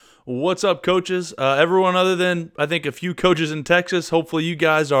What's up, coaches? Everyone other than, I think, a few coaches in Texas, hopefully you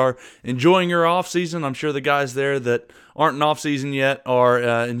guys are enjoying your off-season. I'm sure the guys there that aren't in off-season yet are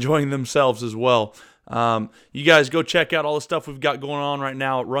enjoying themselves as well. You guys go check out all the stuff we've got going on right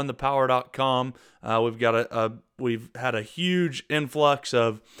now at runthepower.com. We've had a huge influx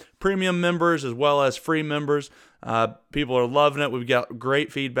of premium members as well as free members. People are loving it. We've got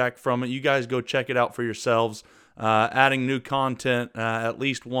great feedback from it. You guys go check it out for yourselves. Adding new content at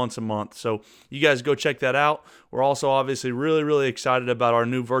least once a month. So you guys go check that out. We're also obviously really, really excited about our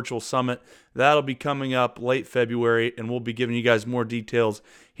new virtual summit. That'll be coming up late February, and we'll be giving you guys more details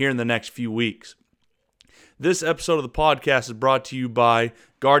here in the next few weeks. This episode of the podcast is brought to you by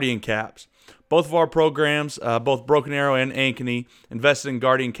Guardian Caps. Both of our programs, both Broken Arrow and Ankeny, invested in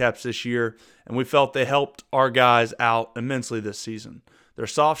Guardian Caps this year, and we felt they helped our guys out immensely this season. They're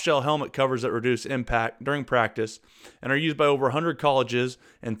soft shell helmet covers that reduce impact during practice and are used by over 100 colleges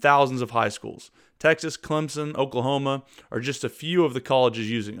and thousands of high schools. Texas, Clemson, Oklahoma are just a few of the colleges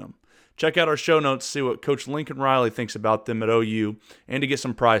using them. Check out our show notes to see what Coach Lincoln Riley thinks about them at OU and to get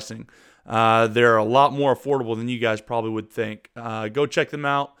some pricing. They're a lot more affordable than you guys probably would think. Go check them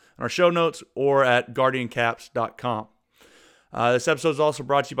out on our show notes or at guardiancaps.com. This episode is also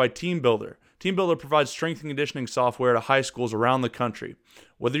brought to you by Team Builder. Team Builder provides strength and conditioning software to high schools around the country.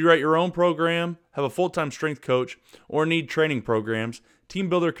 Whether you're at your own program, have a full-time strength coach, or need training programs, Team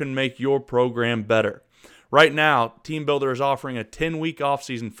Builder can make your program better. Right now, Team Builder is offering a 10-week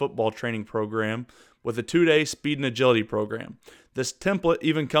off-season football training program with a 2-day speed and agility program. This template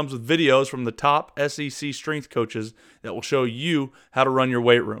even comes with videos from the top SEC strength coaches that will show you how to run your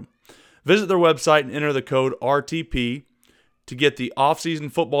weight room. Visit their website and enter the code RTP to get the off-season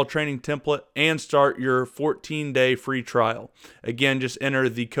football training template and start your 14-day free trial. Again, just enter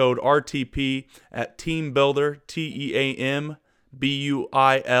the code RTP at teambuilder,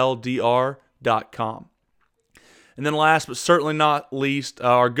 TEAMBUILDR.com. And then last but certainly not least,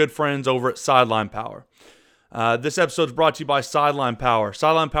 our good friends over at Sideline Power. This episode is brought to you by Sideline Power.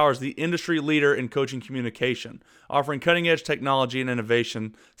 Sideline Power is the industry leader in coaching communication. Offering cutting-edge technology and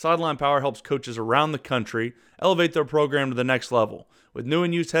innovation, Sideline Power helps coaches around the country elevate their program to the next level with new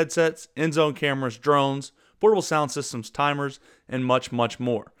and used headsets, in-zone cameras, drones, portable sound systems, timers, and much, much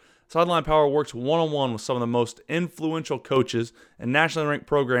more. Sideline Power works one-on-one with some of the most influential coaches and nationally ranked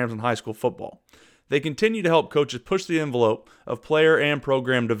programs in high school football. They continue to help coaches push the envelope of player and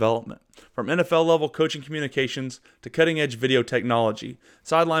program development. From NFL-level coaching communications to cutting-edge video technology,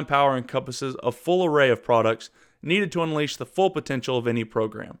 Sideline Power encompasses a full array of products needed to unleash the full potential of any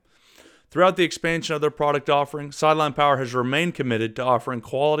program. Throughout the expansion of their product offering, Sideline Power has remained committed to offering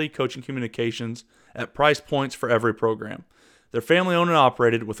quality coaching communications at price points for every program. They're family-owned and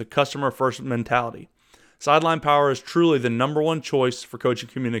operated with a customer-first mentality. Sideline Power is truly the number one choice for coaching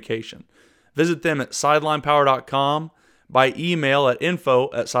communication. Visit them at sidelinepower.com, by email at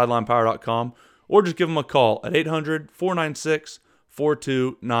info@sidelinepower.com, or just give them a call at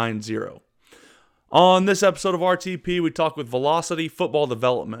 800-496-4290. On this episode of RTP, we talk with Velocity Football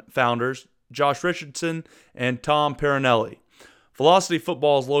Development founders Josh Richardson and Tom Perinelli. Velocity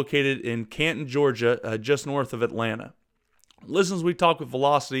Football is located in Canton, Georgia, just north of Atlanta. Listen as we talk with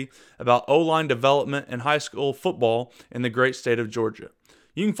Velocity about O-line development and high school football in the great state of Georgia.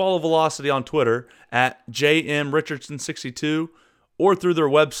 You can follow Velocity on Twitter at jmrichardson62 or through their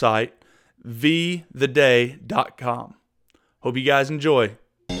website, vtheday.com. Hope you guys enjoy.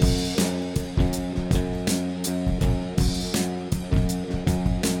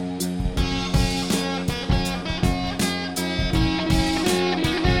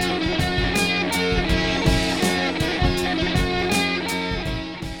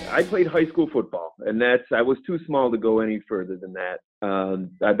 I played high school football, and I was too small to go any further than that.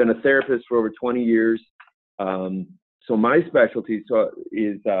 I've been a therapist for over 20 years. So my specialty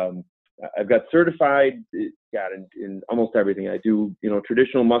is I've got certified, in almost everything. I do,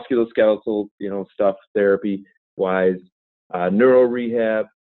 traditional musculoskeletal, stuff therapy wise, neuro rehab.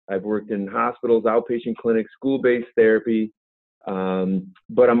 I've worked in hospitals, outpatient clinics, school-based therapy.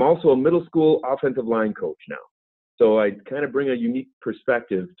 But I'm also a middle school offensive line coach now. So I kind of bring a unique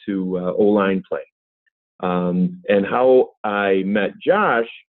perspective to O-line play. And how I met Josh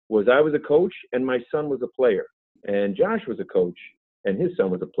was I was a coach and my son was a player. And Josh was a coach and his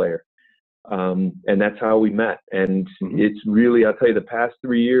son was a player. And that's how we met. And it's really, I'll tell you, the past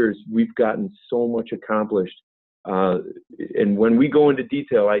 3 years, we've gotten so much accomplished. And when we go into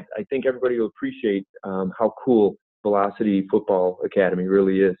detail, I think everybody will appreciate how cool Velocity Football Academy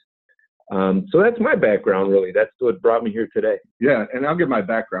really is. So that's my background, really. That's what brought me here today. Yeah, and I'll give my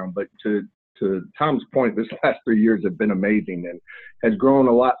background, but to to Tom's point, this last 3 years have been amazing and has grown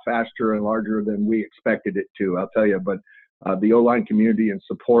a lot faster and larger than we expected it to, I'll tell you. But the O-line community and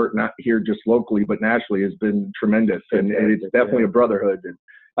support, not here just locally, but nationally, has been tremendous. And it's definitely a brotherhood. And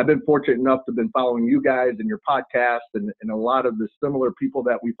I've been fortunate enough to have been following you guys and your podcast, and a lot of the similar people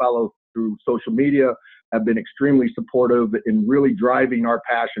that we follow through social media have been extremely supportive in really driving our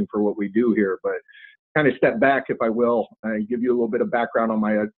passion for what we do here. But kind of step back, if I will, and give you a little bit of background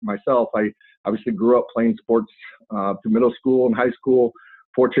on myself. I obviously grew up playing sports through middle school and high school.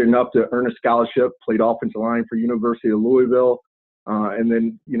 Fortunate enough to earn a scholarship, played offensive line for University of Louisville, and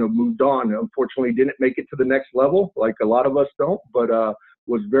then, moved on. Unfortunately, didn't make it to the next level, like a lot of us don't, but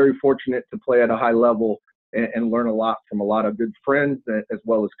was very fortunate to play at a high level and learn a lot from a lot of good friends as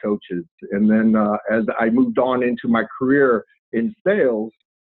well as coaches. And then as I moved on into my career in sales,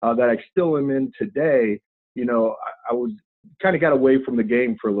 that I still am in today, I was kind of got away from the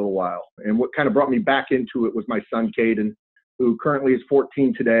game for a little while. And what kind of brought me back into it was my son, Caden, who currently is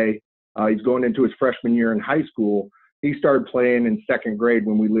 14 today. He's going into his freshman year in high school. He started playing in second grade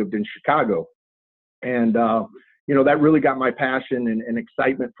when we lived in Chicago. And, that really got my passion and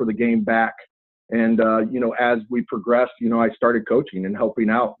excitement for the game back. And, as we progressed, I started coaching and helping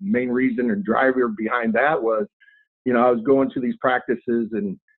out. Main reason and driver behind that was, I was going to these practices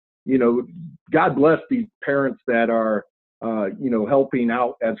and, God bless these parents that are, helping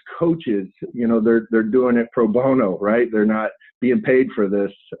out as coaches. They're doing it pro bono, right? They're not being paid for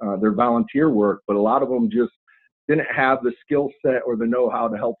this. They're volunteer work, but a lot of them just didn't have the skill set or the know-how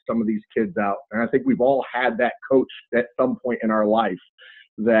to help some of these kids out. And I think we've all had that coach at some point in our life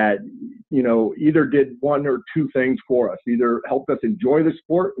that, either did one or two things for us, either helped us enjoy the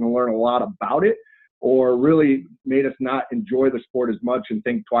sport and learn a lot about it, or really made us not enjoy the sport as much and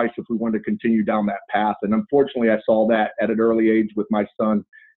think twice if we wanted to continue down that path. And unfortunately, I saw that at an early age with my son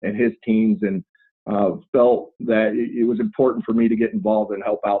and his teams, and felt that it was important for me to get involved and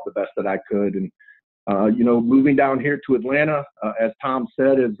help out the best that I could. And, moving down here to Atlanta, as Tom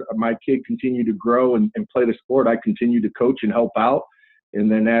said, as my kid continued to grow and play the sport, I continued to coach and help out.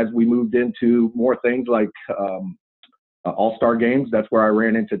 And then as we moved into more things like all-star games, that's where I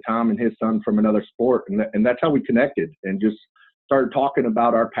ran into Tom and his son from another sport. And that's how we connected and just started talking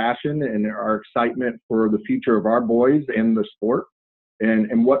about our passion and our excitement for the future of our boys and the sport,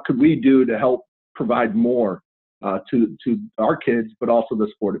 and what could we do to help provide more to our kids, but also the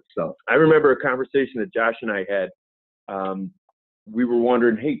sport itself. I remember a conversation that Josh and I had. We were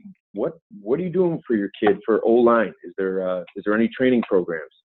wondering, hey, what are you doing for your kid for O-line? Is there any training programs?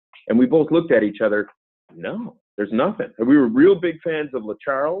 And we both looked at each other. No, there's nothing. And we were real big fans of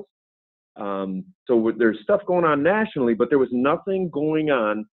LaCharles. So there's stuff going on nationally, but there was nothing going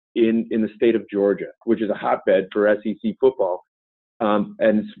on in the state of Georgia, which is a hotbed for SEC football.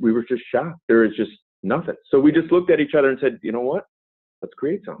 And we were just shocked. There is just nothing. So we just looked at each other and said, you know what? Let's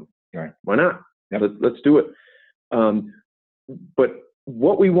create something. All right. Why not? Yep. Let's do it. But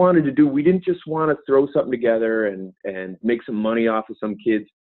what we wanted to do, we didn't just want to throw something together and make some money off of some kids.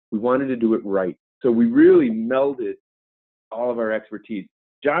 We wanted to do it right. So we really melded all of our expertise.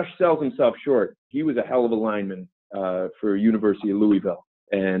 Josh sells himself short. He was a hell of a lineman for University of Louisville.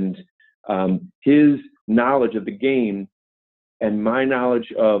 And his knowledge of the game and my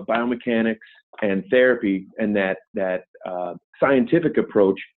knowledge of biomechanics and therapy and that scientific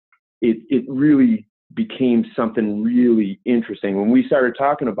approach, it really became something really interesting. When we started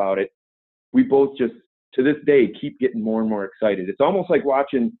talking about it, we both just, to this day, keep getting more and more excited. It's almost like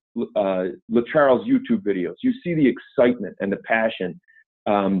watching LaCharles YouTube videos. You see the excitement and the passion.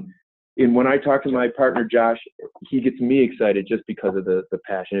 And when I talk to my partner, Josh, he gets me excited just because of the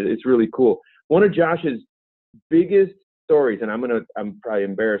passion. It's really cool. One of Josh's biggest stories, and I'm probably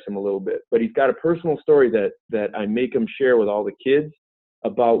embarrass him a little bit, but he's got a personal story that I make him share with all the kids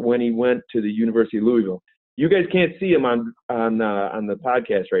about when he went to the University of Louisville. You guys can't see him on the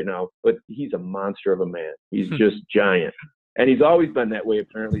podcast right now, but he's a monster of a man. He's just giant. And he's always been that way,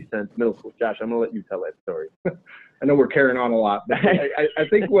 apparently, since middle school. Josh, I'm going to let you tell that story. I know we're carrying on a lot. But I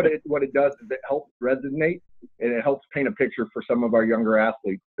think what it does is it helps resonate, and it helps paint a picture for some of our younger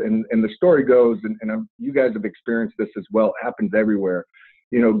athletes. And the story goes, and you guys have experienced this as well, it happens everywhere.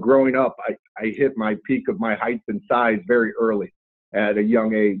 Growing up, I hit my peak of my height and size very early at a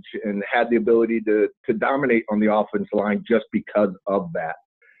young age, and had the ability to dominate on the offensive line just because of that.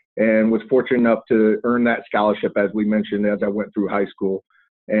 And was fortunate enough to earn that scholarship, as we mentioned, as I went through high school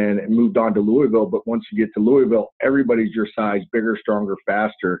and moved on to Louisville. But once you get to Louisville, everybody's your size, bigger, stronger,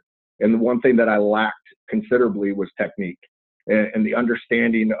 faster. And the one thing that I lacked considerably was technique and the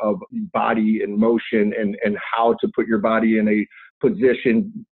understanding of body and motion and how to put your body in a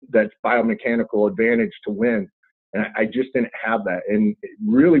position that's biomechanical advantage to win. And I just didn't have that. And it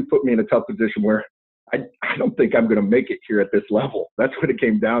really put me in a tough position where I don't think I'm going to make it here at this level. That's what it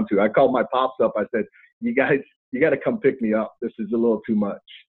came down to. I called my pops up. I said, you got to come pick me up. This is a little too much.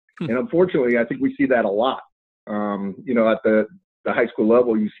 And unfortunately, I think we see that a lot. At the high school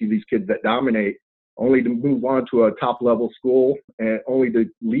level, you see these kids that dominate only to move on to a top level school and only to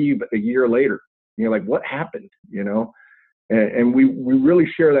leave a year later. Like, what happened, And we really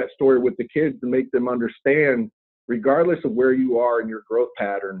share that story with the kids to make them understand, regardless of where you are in your growth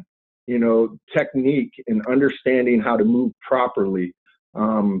pattern, technique and understanding how to move properly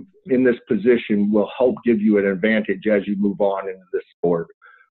in this position will help give you an advantage as you move on into this sport.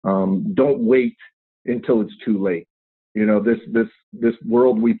 Don't wait until it's too late. This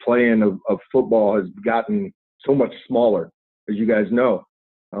world we play in of football has gotten so much smaller, as you guys know.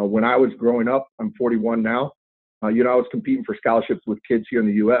 When I was growing up, I'm 41 now. I was competing for scholarships with kids here in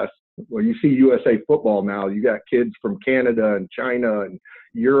the U.S. Well, you see USA football now. You got kids from Canada and China and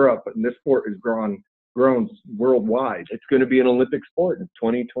Europe, and this sport has grown worldwide. It's going to be an Olympic sport in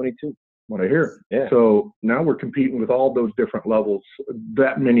 2022. What I hear. Yeah. So now we're competing with all those different levels,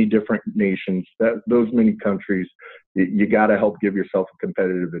 that many different nations, those many countries. You got to help give yourself a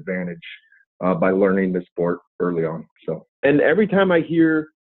competitive advantage by learning the sport early on. So. And every time I hear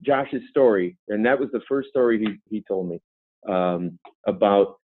Josh's story, and that was the first story he told me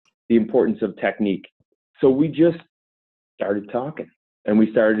about the importance of technique. So we just started talking, and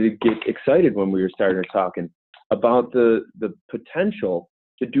we started to get excited when we were starting talking about the potential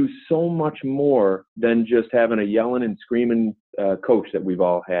to do so much more than just having a yelling and screaming coach that we've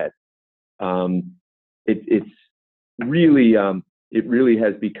all had. It really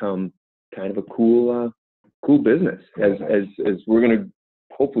has become kind of a cool business as we're going to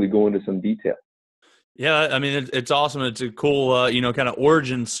hopefully go into some detail. Yeah, I mean, it's awesome. It's a cool, kind of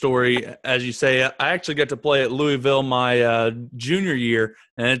origin story, as you say. I actually got to play at Louisville my junior year,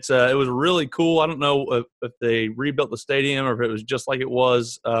 and it was really cool. I don't know if they rebuilt the stadium or if it was just like it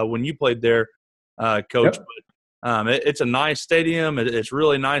was when you played there, Coach. Yep. But it's a nice stadium. It's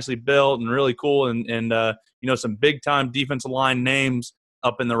really nicely built and really cool, and some big time defensive line names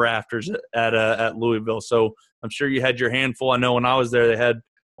up in the rafters at Louisville. So I'm sure you had your handful. I know when I was there, they had, I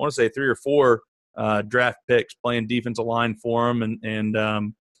want to say, 3 or 4 draft picks playing defensive line for them, and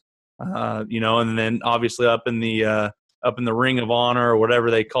then obviously up in the Ring of Honor or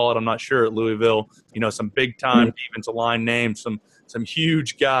whatever they call it, I'm not sure, at Louisville, some big time defensive line names, some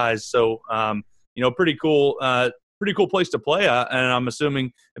huge guys. So pretty cool place to play at, and I'm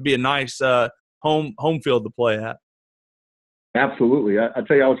assuming it'd be a nice home field to play at. Absolutely. I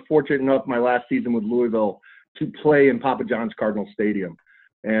tell you, I was fortunate enough my last season with Louisville to play in Papa John's Cardinal Stadium.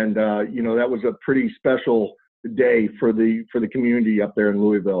 And, that was a pretty special day for the community up there in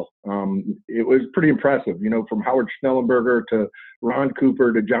Louisville. It was pretty impressive, from Howard Schnellenberger to Ron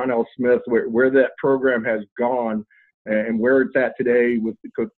Cooper to John L. Smith, where that program has gone and where it's at today with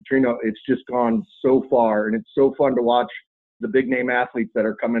Coach Petrino. It's just gone so far, and it's so fun to watch the big name athletes that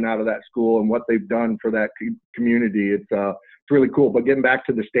are coming out of that school and what they've done for that community. It's really cool. But getting back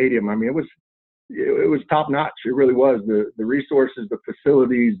to the stadium, I mean, it was top notch. It really was. The resources, the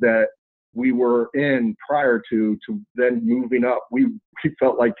facilities that we were in prior to then moving up, we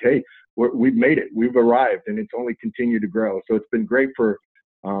felt like, hey, we've made it. We've arrived, and it's only continued to grow. So it's been great for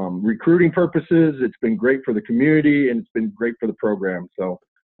recruiting purposes. It's been great for the community, and it's been great for the program. So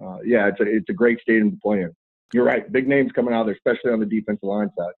it's a great stadium to play in. You're right. Big names coming out there, especially on the defensive line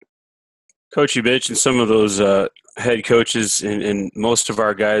side. Coach, you mentioned some of those head coaches and most of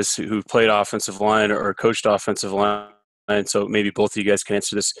our guys who played offensive line or coached offensive line. So maybe both of you guys can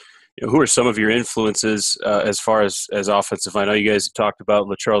answer this. Who are some of your influences as far as offensive line? I know you guys have talked about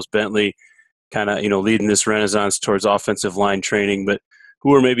LaCharles Bentley kind of, leading this renaissance towards offensive line training, but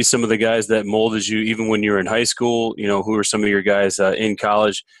who are maybe some of the guys that molded you even when you were in high school? Who are some of your guys in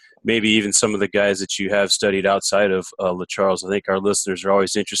college? Maybe even some of the guys that you have studied outside of LaCharles. I think our listeners are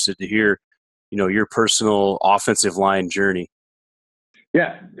always interested to hear, your personal offensive line journey.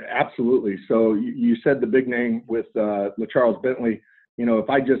 Yeah, absolutely. So you said the big name with LaCharles Bentley. If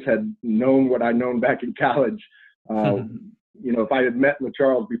I just had known what I'd known back in college, if I had met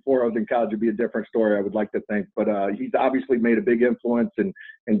LaCharles before I was in college, it'd be a different story, I would like to think. But he's obviously made a big influence and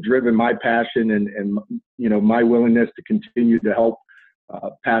driven my passion and my willingness to continue to help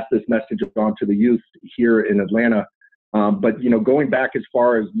pass this message on to the youth here in Atlanta. But going back as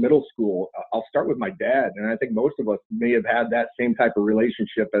far as middle school, I'll start with my dad. And I think most of us may have had that same type of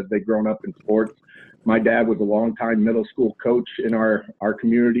relationship as they've grown up in sports. My dad was a longtime middle school coach in our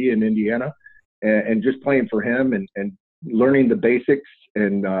community in Indiana. And just playing for him and learning the basics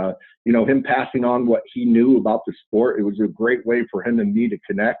and, him passing on what he knew about the sport. It was a great way for him and me to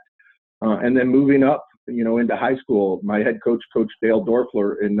connect. And then moving up, into high school, my head coach, Coach Dale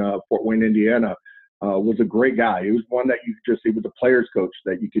Dorfler in Fort Wayne, Indiana, was a great guy. He was one that he was a player's coach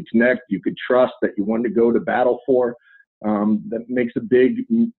that you could connect, you could trust, that you wanted to go to battle for. That makes a big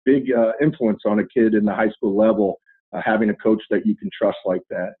influence on a kid in the high school level, having a coach that you can trust like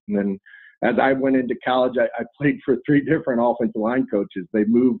that. And then as I went into college, I played for 3 different offensive line coaches. They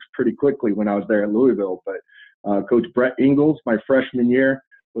moved pretty quickly when I was there at Louisville. But Coach Brett Ingles, my freshman year,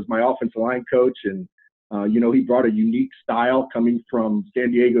 was my offensive line coach. And, he brought a unique style coming from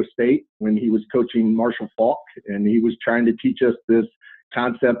San Diego State when he was coaching Marshall Faulk. And he was trying to teach us this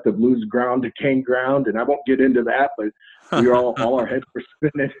concept of lose ground to gain ground. And I won't get into that, but we were all our heads were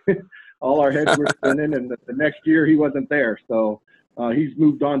spinning. All our heads were spinning. And the next year he wasn't there. So he's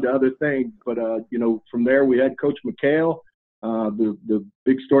moved on to other things. But, from there we had Coach McHale. The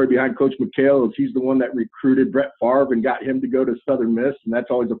big story behind Coach McHale is he's the one that recruited Brett Favre and got him to go to Southern Miss. And that's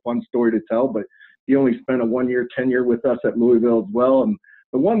always a fun story to tell. But he only spent a 1-year tenure with us at Louisville as well. And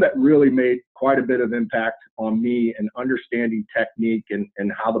the one that really made quite a bit of impact on me and understanding technique and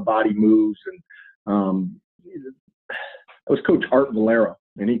how the body moves. And that was Coach Art Valero.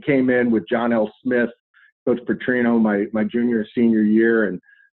 And he came in with John L. Smith, Coach Petrino, my junior and senior year, and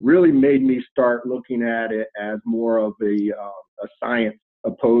really made me start looking at it as more of a science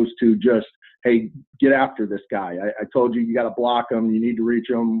opposed to just, hey, get after this guy. I told you got to block him. You need to reach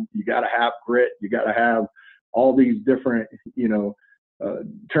him. You got to have grit. You got to have all these different,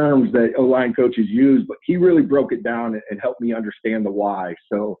 terms that O-line coaches use. But he really broke it down and helped me understand the why.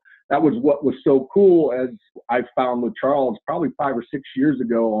 So that was what was so cool as I found with Charles probably 5 or 6 years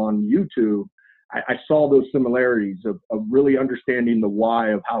ago on YouTube. I saw those similarities of really understanding the why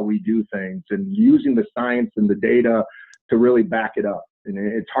of how we do things and using the science and the data to really back it up. And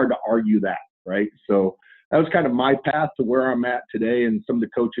it's hard to argue that, right? So that was kind of my path to where I'm at today and some of the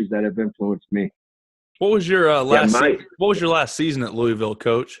coaches that have influenced me. What was your What was your last season at Louisville,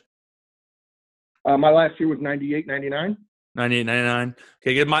 Coach? My last year was 98, 99. 98, 99.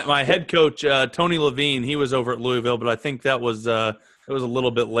 Okay, good. My head coach, Tony Levine, he was over at Louisville, but I think that was a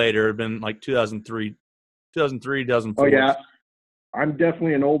little bit later. It had been like 2003, 2004. Oh, yeah. I'm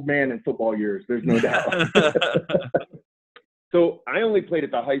definitely an old man in football years. There's no doubt. So I only played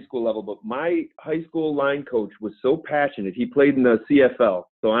at the high school level, but my high school line coach was so passionate. He played in the CFL,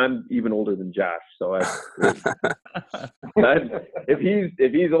 so I'm even older than Josh. So if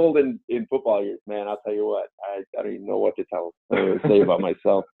he's old in football years, man, I'll tell you what, I don't even know what to say about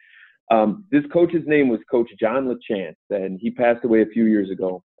myself. This coach's name was Coach John LaChance, and he passed away a few years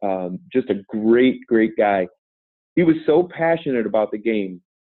ago. Just a great, great guy. He was so passionate about the game,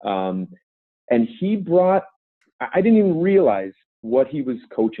 and he brought – I didn't even realize what he was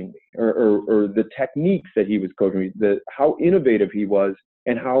coaching me or the techniques that he was coaching me, how innovative he was,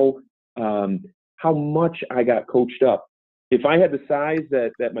 and how much I got coached up. If I had the size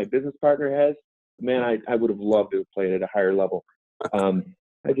that my business partner has, man, I would have loved to have played at a higher level.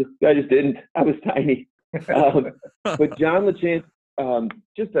 I just didn't. I was tiny. But John LaChance,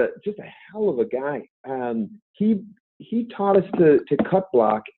 just a hell of a guy. He taught us to cut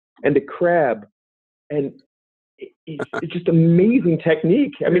block and to crab, and it's just amazing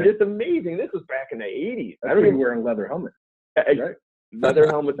technique. I mean, just amazing. This was back in the 80s. I don't even wearing leather helmets. Right? Leather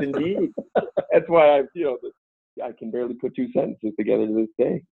helmets, indeed. That's why I can barely put 2 sentences together to this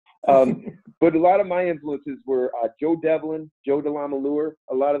day. But a lot of my influences were Joe Devlin, Joe DeLamielleure,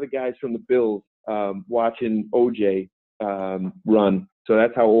 a lot of the guys from the Bills, watching OJ run. So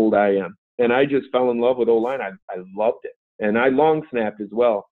that's how old I am. And I just fell in love with O-line. I loved it. And I long snapped as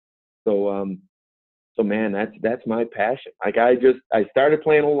well. So man, that's my passion. Like I started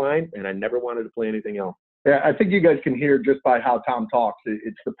playing O-line and I never wanted to play anything else. Yeah, I think you guys can hear just by how Tom talks.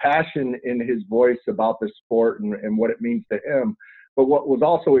 It's the passion in his voice about the sport and what it means to him. But what was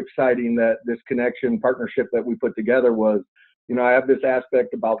also exciting that this connection partnership that we put together was, I have this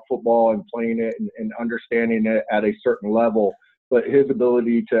aspect about football and playing it and understanding it at a certain level, but his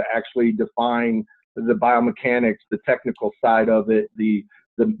ability to actually define the biomechanics, the technical side of it, the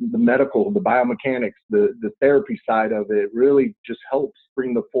medical, the biomechanics, the therapy side of it really just helps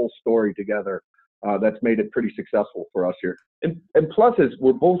bring the full story together. That's made it pretty successful for us here. And plus is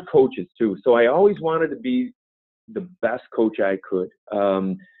we're both coaches too. So I always wanted to be the best coach I could.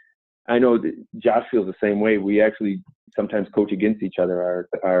 I know that Josh feels the same way. We actually sometimes coach against each other,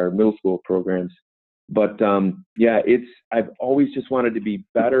 our middle school programs. But I've always just wanted to be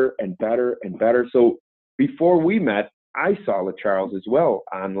better and better and better. So before we met, I saw LaCharles as well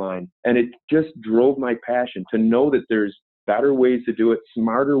online, and it just drove my passion to know that there's better ways to do it,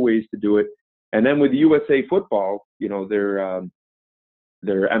 smarter ways to do it. And then with USA Football, you know,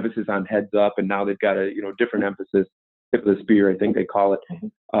 their emphasis on heads up, and now they've got a, you know, different emphasis, tip of the spear, I think they call it.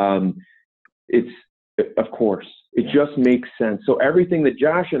 Of course, it just makes sense. So everything that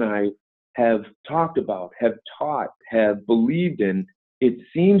Josh and I have talked about, have taught, have believed in, it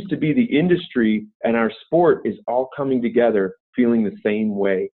seems to be the industry and our sport is all coming together feeling the same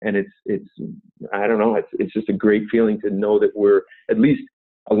way. And it's I don't know, it's just a great feeling to know that we're at least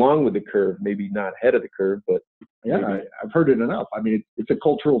along with the curve, maybe not ahead of the curve, but yeah, I've heard it enough. I mean, it's a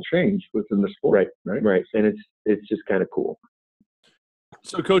cultural change within the sport. Right. And it's just kind of cool.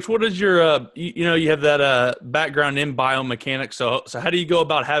 So, Coach, what is your you have that background in biomechanics. So how do you go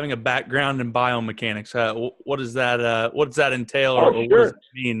about having a background in biomechanics? What does that entail, or what does it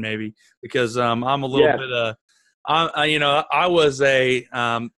mean, maybe? Because I'm a little bit I was a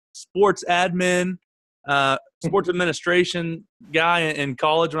sports admin, sports administration guy in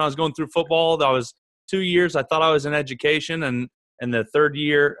college when I was going through football. I was 2 years. I thought I was in education, and the third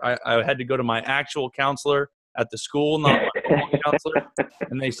year I had to go to my actual counselor at the school, not my counselor.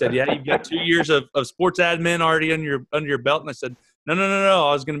 And they said, yeah, you've got 2 years of sports admin already under your belt. And I said, no.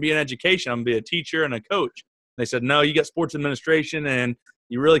 I was going to be in education. I'm going to be a teacher and a coach. And they said, no, you got sports administration, and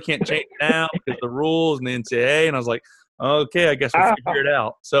you really can't change it now because the rules and the NCAA. And I was like, okay, I guess we'll figure it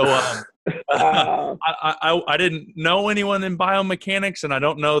out. So I didn't know anyone in biomechanics, and I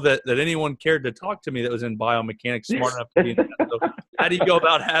don't know that anyone cared to talk to me that was in biomechanics, smart enough to be in that. So how do you go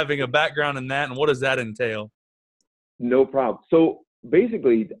about having a background in that, and what does that entail? No problem. So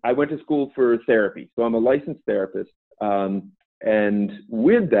basically, I went to school for therapy. So I'm a licensed therapist. And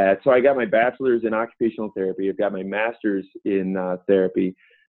with that, so I got my bachelor's in occupational therapy. I've got my master's in therapy.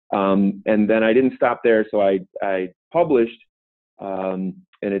 And then I didn't stop there. So I published, and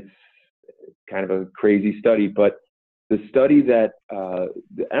it's kind of a crazy study, but the study that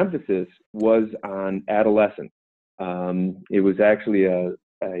the emphasis was on adolescents. It was actually a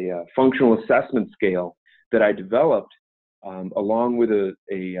functional assessment scale that I developed along with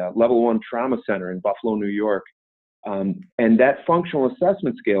a level 1 trauma center in Buffalo, New York. And that functional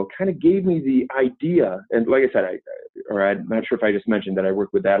assessment scale kind of gave me the idea, and like I said, I'm not sure if I just mentioned that I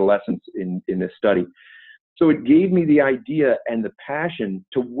work with adolescents in this study. So it gave me the idea and the passion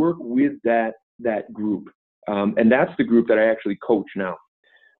to work with that group. And that's the group that I actually coach now.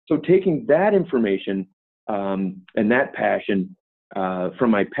 So taking that information and that passion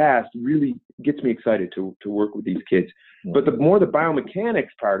from my past really gets me excited to work with these kids. But the biomechanics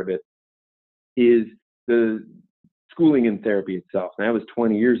part of it is the schooling in therapy itself. And that was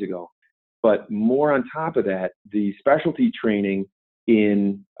 20 years ago. But more on top of that, the specialty training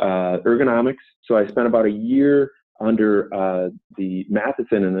in ergonomics. So I spent about a year under the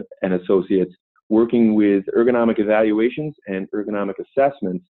Matheson and Associates working with ergonomic evaluations and ergonomic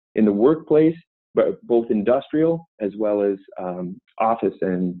assessments in the workplace, but both industrial as well as office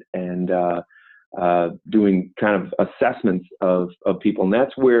and doing kind of assessments of people. And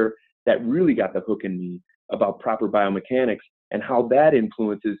that's where that really got the hook in me about proper biomechanics and how that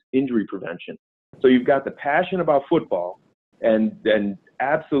influences injury prevention. So you've got the passion about football and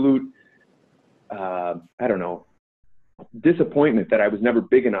absolute, disappointment that I was never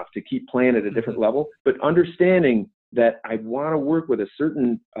big enough to keep playing at a different level, but understanding that I want to work with a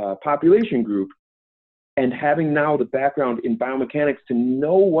certain population group, and having now the background in biomechanics to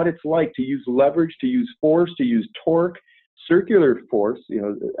know what it's like to use leverage, to use force, to use torque, circular force.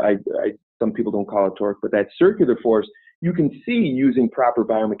 Some people don't call it torque, but that circular force you can see using proper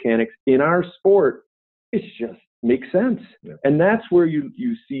biomechanics in our sport. It just makes sense. Yeah. And that's where you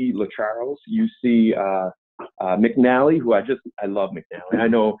see LaCharles, you see McNally, who I love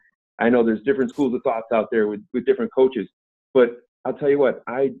McNally. I know there's different schools of thoughts out there with different coaches, but I'll tell you what,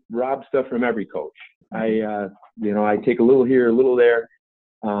 I rob stuff from every coach. I take a little here, a little there.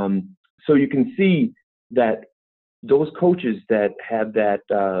 So you can see that those coaches that have that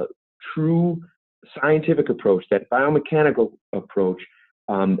true scientific approach, that biomechanical approach,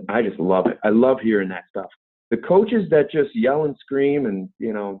 I just love it. I love hearing that stuff. The coaches that just yell and scream and,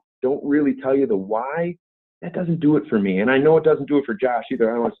 don't really tell you the why, that doesn't do it for me. And I know it doesn't do it for Josh either.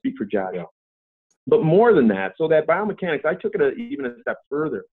 I don't want to speak for Josh. But more than that, so that biomechanics, I took it even a step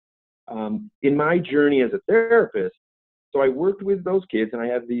further. In my journey as a therapist, so I worked with those kids, and I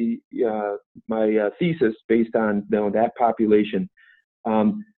have my thesis based on that population.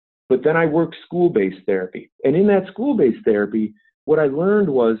 But then I worked school-based therapy. And in that school-based therapy, what I learned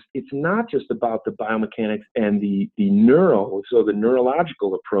was it's not just about the biomechanics and the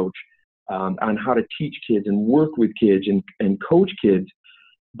neurological approach. on how to teach kids and work with kids and coach kids.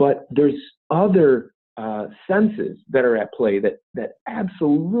 But there's other senses that are at play that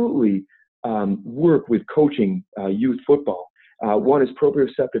absolutely work with coaching youth football. One is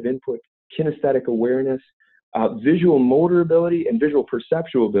proprioceptive input, kinesthetic awareness, visual motor ability, and visual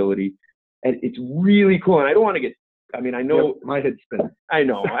perceptual ability. And it's really cool. And I don't want to get, I know Yep, my head's spinning. I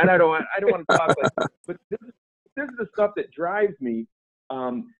know, and I don't want to talk like that. But this is the stuff that drives me,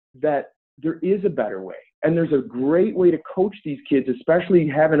 that there is a better way. And there's a great way to coach these kids, especially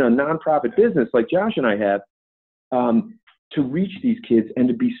having a nonprofit business like Josh and I have, to reach these kids and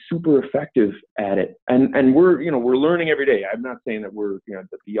to be super effective at it. And we're learning every day. I'm not saying that we're, the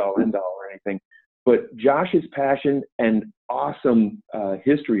be all end all or anything, but Josh's passion and awesome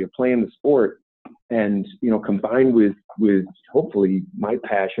history of playing the sport, and combined with hopefully my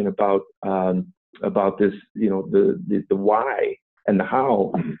passion about this, the why and the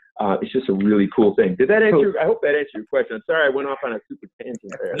how, it's just a really cool thing. Did that answer? I hope that answered your question. I'm sorry I went off on a super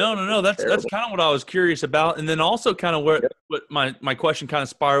tangent there. No. That's kind of what I was curious about, and then also kind of what my question kind of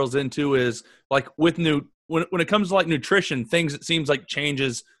spirals into is like with when it comes to like nutrition, things it seems like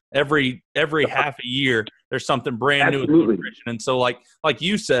changes every half a year. There's something brand new with nutrition, and so like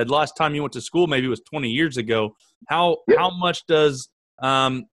you said, last time you went to school maybe it was 20 years ago. How much does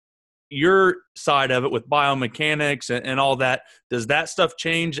your side of it with biomechanics and all that, does that stuff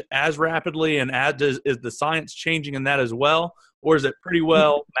change as rapidly, and is the science changing in that as well, or is it pretty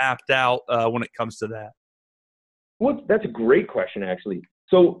well mapped out when it comes to that? Well, that's a great question, actually.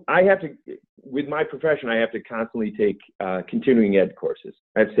 So I have to, with my profession, I have to constantly take continuing ed courses.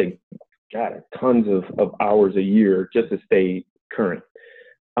 I have to take, tons of hours a year just to stay current.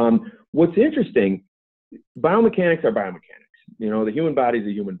 What's interesting, biomechanics are biomechanics. The human body is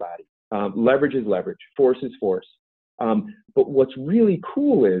a human body. Leverage is leverage. Force is force. But what's really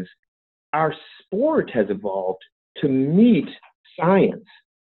cool is our sport has evolved to meet science.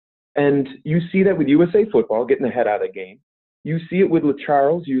 And you see that with USA football getting the head out of the game. You see it with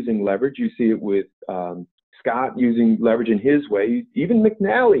LaCharles using leverage. You see it with Scott using leverage in his way. Even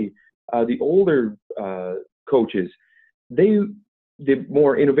McNally, the older coaches, the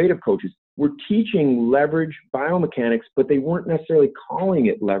more innovative coaches, were teaching leverage biomechanics, but they weren't necessarily calling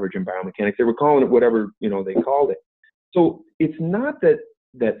it leverage and biomechanics. They were calling it whatever they called it. So it's not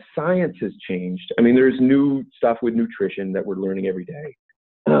that science has changed. There's new stuff with nutrition that we're learning every day.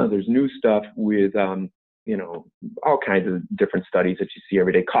 There's new stuff with all kinds of different studies that you see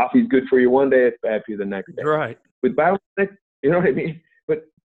every day. Coffee's good for you one day, it's bad for you the next day. Right. With biomechanics, you know what I mean? But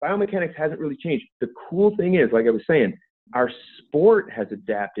biomechanics hasn't really changed. The cool thing is, like I was saying, our sport has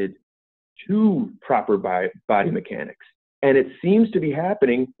adapted to proper body mechanics. And it seems to be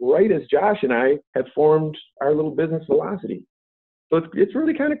happening right as Josh and I have formed our little business, Velocity. So it's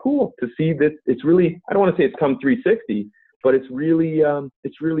really kind of cool to see that it's really, I don't want to say it's come 360, but it's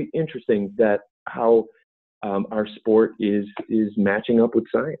really interesting that how our sport is matching up with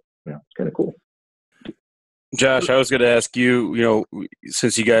science. Yeah, it's kind of cool. Josh, I was going to ask you,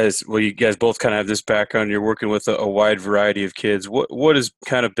 since you guys both kind of have this background, you're working with a wide variety of kids. What has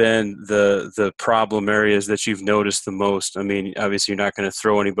kind of been the problem areas that you've noticed the most? Obviously you're not going to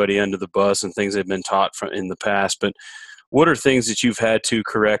throw anybody under the bus and things that have been taught in the past, but what are things that you've had to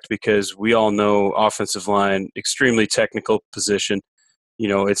correct? Because we all know offensive line, extremely technical position.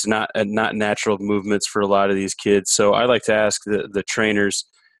 It's not natural movements for a lot of these kids. So I like to ask the trainers,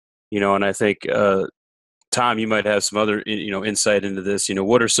 and I think Tom, you might have some other, insight into this.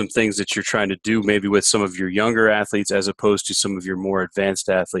 What are some things that you're trying to do maybe with some of your younger athletes as opposed to some of your more advanced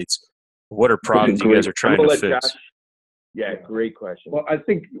athletes? What are problems you guys are trying to fix? Yeah, great question. Well, I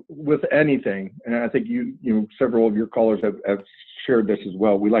think with anything, and I think several of your callers have shared this as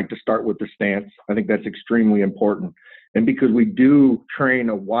well, we like to start with the stance. I think that's extremely important. And because we do train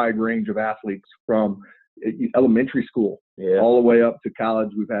a wide range of athletes from elementary school all the way up to college,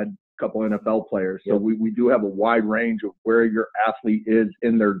 we've had couple NFL players. So we do have a wide range of where your athlete is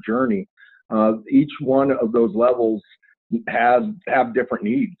in their journey. Each one of those levels have different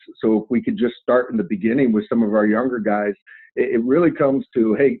needs. So if we could just start in the beginning with some of our younger guys, it really comes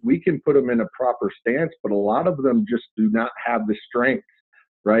to, hey, we can put them in a proper stance, but a lot of them just do not have the strength,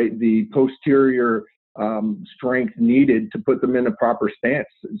 right? The posterior strength needed to put them in a proper stance.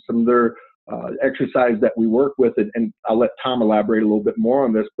 Some of their exercise that we work with, and I'll let Tom elaborate a little bit more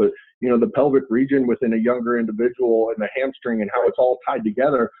on this, but the pelvic region within a younger individual and the hamstring and how it's all tied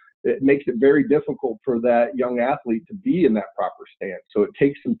together, it makes it very difficult for that young athlete to be in that proper stance. So it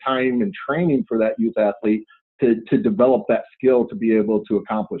takes some time and training for that youth athlete to develop that skill to be able to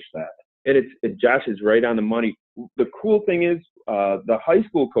accomplish that. Josh is right on the money. The cool thing is, the high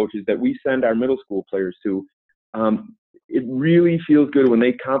school coaches that we send our middle school players to, it really feels good when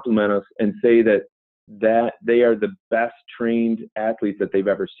they compliment us and say that they are the best trained athletes that they've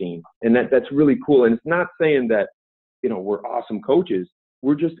ever seen. And that's really cool. And it's not saying that, we're awesome coaches.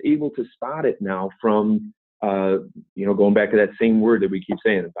 We're just able to spot it now from, going back to that same word that we keep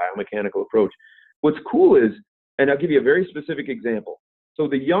saying, the biomechanical approach. What's cool is, and I'll give you a very specific example. So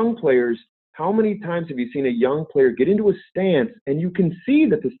the young players, how many times have you seen a young player get into a stance and you can see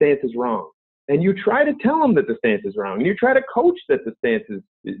that the stance is wrong? And you try to tell them that the stance is wrong. And you try to coach that the stance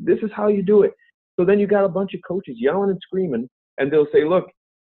this is how you do it. So then you got a bunch of coaches yelling and screaming, and they'll say, look,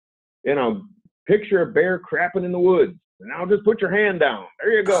 picture a bear crapping in the woods. And now just put your hand down.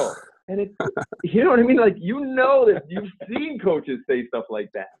 There you go. And it's, you know what I mean? Like, that you've seen coaches say stuff like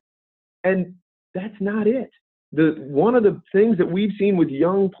that. And that's not it. One of the things that we've seen with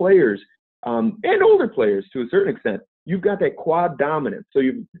young players and older players to a certain extent, you've got that quad dominance. So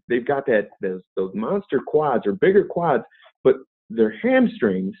they've got those monster quads or bigger quads, but their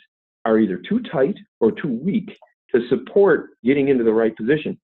hamstrings are either too tight or too weak to support getting into the right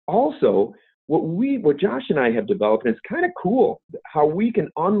position. Also, what Josh and I have developed, and it's kind of cool how we can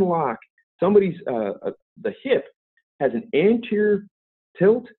unlock somebody's the hip has an anterior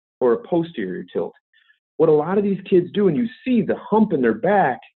tilt or a posterior tilt. What a lot of these kids do, and you see the hump in their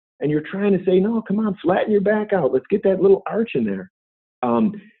back, and you're trying to say, no, come on, flatten your back out. Let's get that little arch in there.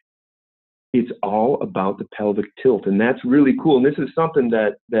 It's all about the pelvic tilt, and that's really cool. And this is something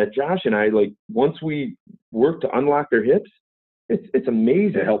that Josh and I, like, once we work to unlock their hips, it's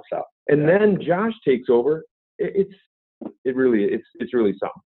amazing. It helps out. And then Josh takes over. It's really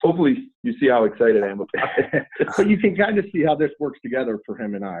something. Hopefully you see how excited I am about it. But you can kind of see how this works together for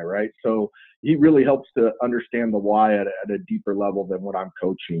him and I, right? So he really helps to understand the why at a deeper level than what I'm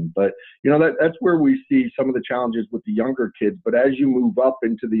coaching. But, that's where we see some of the challenges with the younger kids. But as you move up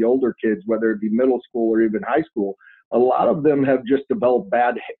into the older kids, whether it be middle school or even high school, a lot of them have just developed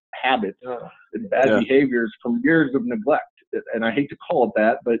bad habits and bad behaviors from years of neglect. And I hate to call it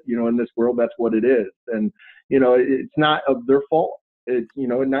that, but, in this world, that's what it is. And, it's not of their fault. It's,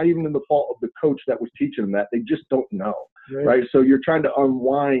 not even in the fault of the coach that was teaching them that. They just don't know, right? So you're trying to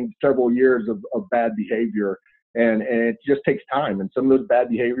unwind several years of bad behavior, and it just takes time. And some of those bad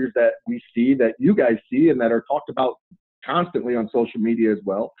behaviors that we see, that you guys see, and that are talked about constantly on social media as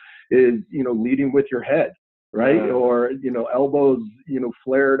well, is, leading with your head, right? Or, elbows,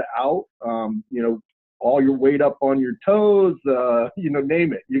 flared out, all your weight up on your toes,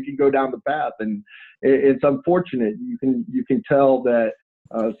 name it. You can go down the path, and it's unfortunate. You can tell that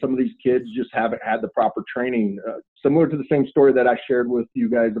some of these kids just haven't had the proper training. Similar to the same story that I shared with you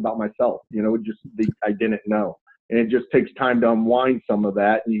guys about myself. I didn't know, and it just takes time to unwind some of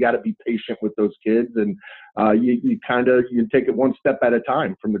that. And you got to be patient with those kids, and you take it one step at a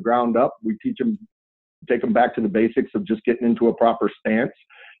time from the ground up. We take them back to the basics of just getting into a proper stance.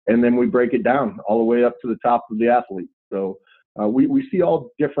 And then we break it down all the way up to the top of the athlete. So we see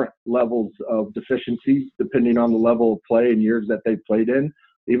all different levels of deficiencies depending on the level of play and years that they've played in.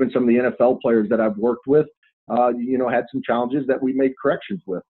 Even some of the NFL players that I've worked with, had some challenges that we made corrections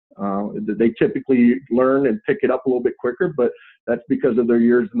with. They typically learn and pick it up a little bit quicker, but that's because of their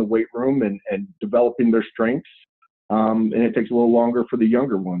years in the weight room and developing their strengths. And it takes a little longer for the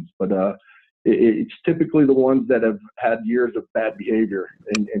younger ones. But it's typically the ones that have had years of bad behavior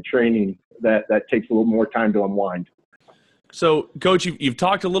and training that takes a little more time to unwind. So, Coach, you've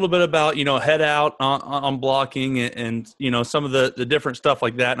talked a little bit about, head out on blocking and some of the different stuff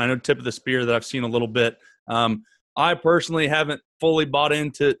like that. And I know tip of the spear that I've seen a little bit. I personally haven't fully bought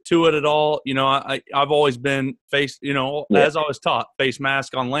into it at all. I've always been as I was taught, face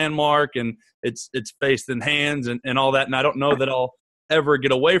mask on landmark, and it's face and hands and all that. And I don't know that I'll ever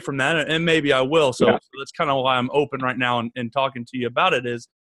get away from that, and maybe I will. So that's kind of why I'm open right now and talking to you about it is,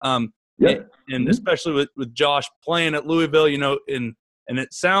 and especially with Josh playing at Louisville, and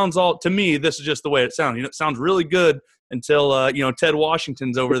it sounds to me, this is just the way it sounds. It sounds really good until Ted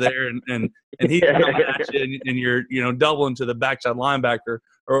Washington's over there and he's coming at you and you're doubling to the backside linebacker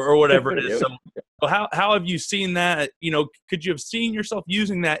or whatever it is. So how have you seen that? Could you have seen yourself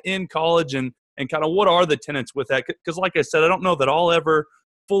using that in college and kind of what are the tenets with that? Because like I said, I don't know that I'll ever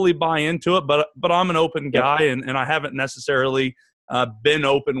fully buy into it, but I'm an open guy and I haven't necessarily been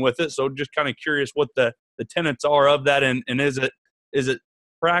open with it. So just kind of curious what the tenets are of that. And is it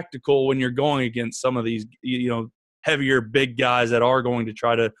practical when you're going against some of these, heavier big guys that are going to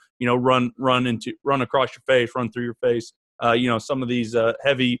try to, run across your face, run through your face, some of these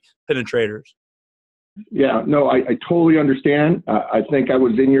heavy penetrators? Yeah, no, I totally understand. I think I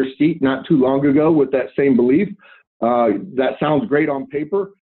was in your seat not too long ago with that same belief. That sounds great on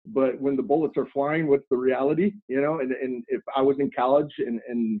paper, but when the bullets are flying, what's the reality? And if I was in college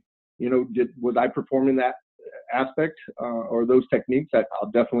and was I performing that aspect or those techniques?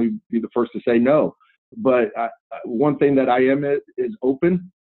 I'll definitely be the first to say no. But one thing that I am is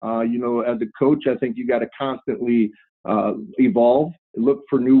open. As a coach, I think you got to constantly evolve, look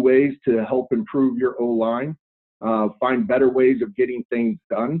for new ways to help improve your O-line, find better ways of getting things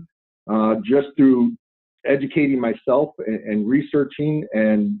done, just through educating myself and researching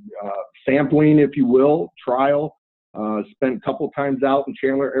and sampling, if you will, trial. Spent a couple times out in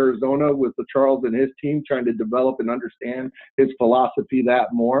Chandler, Arizona with Charles and his team trying to develop and understand his philosophy that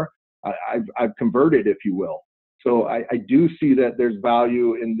more. I've converted, if you will. So I do see that there's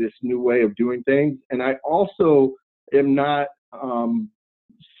value in this new way of doing things. And I also am not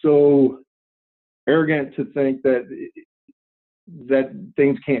so arrogant to think that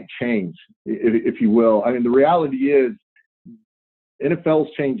things can't change, if you will. I mean, the reality is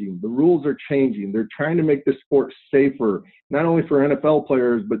NFL's changing. The rules are changing. They're trying to make the sport safer, not only for NFL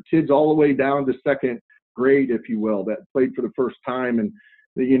players, but kids all the way down to second grade, if you will, that played for the first time. And,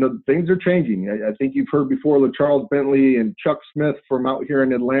 things are changing. I think you've heard before Charles Bentley and Chuck Smith from out here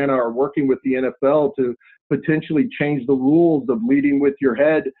in Atlanta are working with the NFL to potentially change the rules of leading with your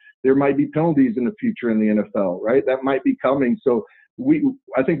head. There might be penalties in the future in the NFL, right? That might be coming. So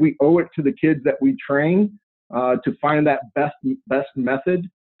I think we owe it to the kids that we train to find that best method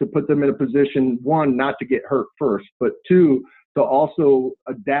to put them in a position, one, not to get hurt first, but two, to also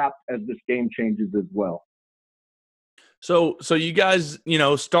adapt as this game changes as well. So you guys,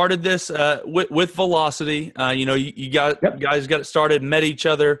 started this with Velocity. You guys got it started, met each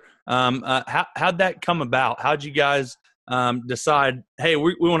other. How'd that come about? How'd you guys decide, hey,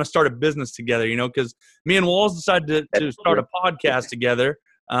 we want to start a business together? Because me and Walls decided to start a podcast together,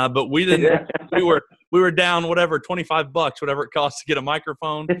 but we didn't. We were down whatever $25, whatever it costs to get a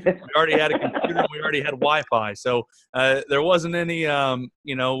microphone. We already had a computer. We already had Wi-Fi, so there wasn't any.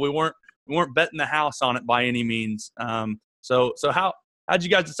 We weren't betting the house on it by any means. So how'd you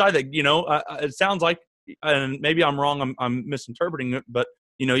guys decide that? It sounds like, and maybe I'm wrong, I'm misinterpreting it, but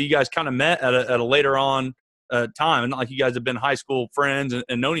you guys kind of met at a later on time, and not like you guys have been high school friends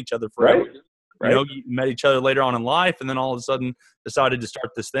and known each other forever. Right. You met each other later on in life, and then all of a sudden decided to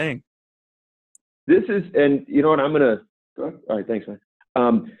start this thing. This is, and you know what, I'm gonna. All right, thanks, man.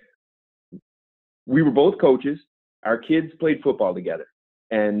 We were both coaches. Our kids played football together.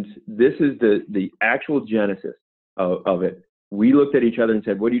 And this is the actual genesis of it. We looked at each other and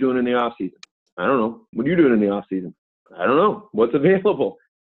said, what are you doing in the off season? I don't know. What are you doing in the off season? I don't know. What's available?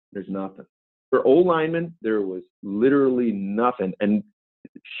 There's nothing. For O-linemen, there was literally nothing. And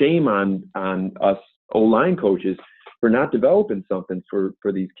shame on us O-line coaches for not developing something for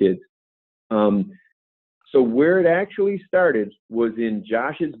these kids. So where it actually started was in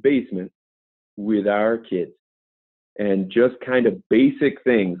Josh's basement with our kids. And just kind of basic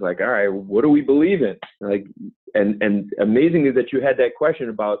things like, all right, what do we believe in? Like, and amazingly that you had that question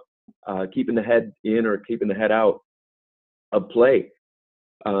about keeping the head in or keeping the head out of play.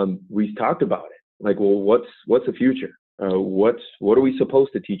 We talked about it. Like, well, what's the future? What are we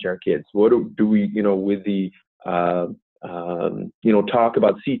supposed to teach our kids? What do we, with the talk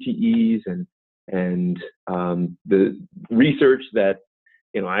about CTEs and the research that.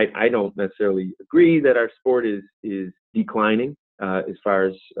 I don't necessarily agree that our sport is declining as far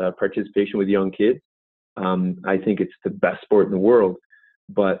as participation with young kids. I think it's the best sport in the world,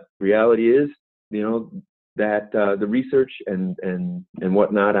 but reality is, that the research and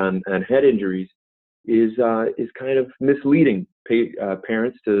whatnot on head injuries is kind of misleading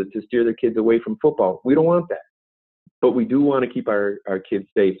parents to steer their kids away from football. We don't want that, but we do want to keep our kids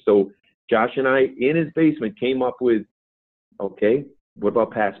safe. So Josh and I, in his basement, came up with, okay, what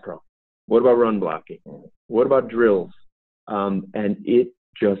about pass pro? What about run blocking? What about drills? And it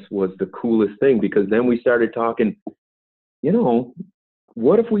just was the coolest thing, because then we started talking,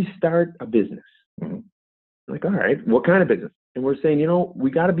 what if we start a business? Like, all right, what kind of business? And we're saying, we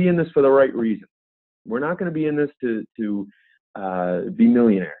got to be in this for the right reason. We're not going to be in this to be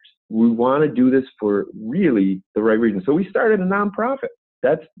millionaires. We want to do this for really the right reason. So we started a nonprofit.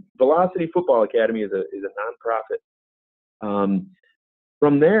 That's Velocity Football Academy is a nonprofit.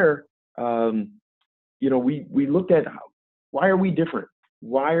 From there, we looked at why are we different?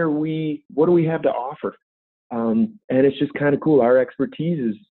 What do we have to offer? And it's just kind of cool. Our expertise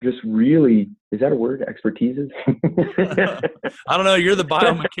is just really, is that a word? Expertise is? I don't know. You're the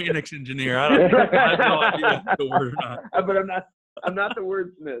biomechanics engineer. I have no idea if the word or not. But I'm not the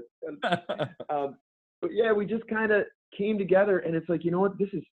wordsmith. but yeah, we just kind of came together, and it's like, you know what, this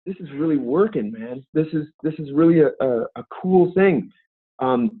is really working, man. This is really a cool thing.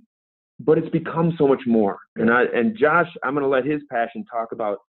 But it's become so much more. And Josh, I'm going to let his passion talk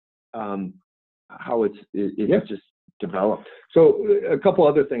about how it's just developed. So a couple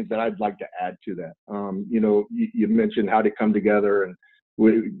other things that I'd like to add to that. You mentioned how to come together, and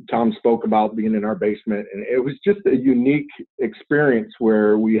Tom spoke about being in our basement, and it was just a unique experience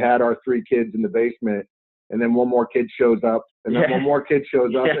where we had our 3 kids in the basement, and then one more kid shows up, and then one more kid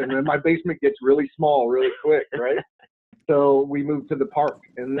shows up, and then my basement gets really small really quick, right? So we moved to the park,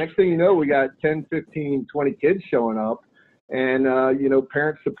 and the next thing you know, we got 10, 15, 20 kids showing up, and,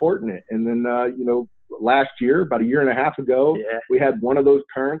 parents supporting it. And then, last year, about a year and a half ago, we had one of those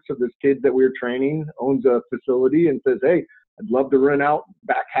parents of this kid that we were training owns a facility and says, hey, I'd love to rent out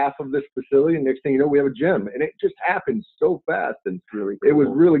back half of this facility. And next thing you know, we have a gym. And it just happened so fast. And it was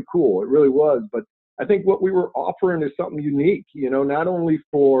really cool. It really was. But I think what we were offering is something unique, not only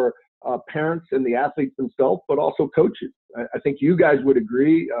for parents and the athletes themselves, but also coaches. I think you guys would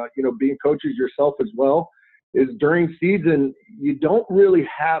agree, being coaches yourself as well, is during season, you don't really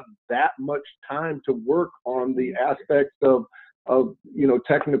have that much time to work on the aspects of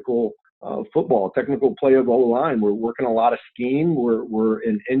technical football, technical play of O-line. We're working a lot of scheme. We're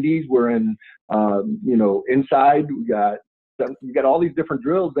in indies. We're in, inside. You got all these different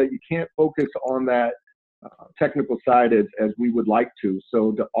drills that you can't focus on that technical side as we would like to.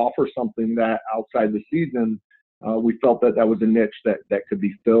 So to offer something that outside the season, we felt that was a niche that could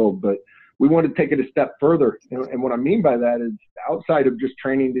be filled. But we want to take it a step further. And what I mean by that is outside of just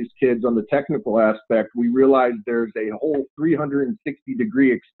training these kids on the technical aspect, we realize there's a whole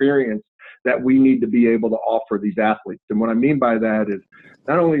 360-degree experience that we need to be able to offer these athletes. And what I mean by that is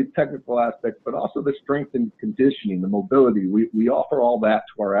not only the technical aspects, but also the strength and conditioning, the mobility. We offer all that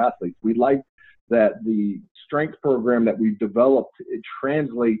to our athletes. We like that the strength program that we've developed, it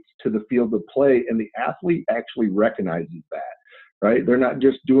translates to the field of play, and the athlete actually recognizes that. Right? They're not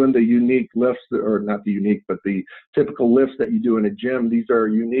just doing the unique lifts, or not the unique, but the typical lifts that you do in a gym. These are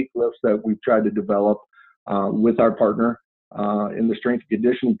unique lifts that we've tried to develop with our partner in the strength and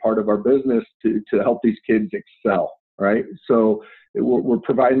conditioning part of our business to help these kids excel. Right? So we're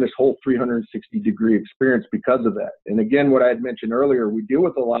providing this whole 360-degree experience because of that. And again, what I had mentioned earlier, we deal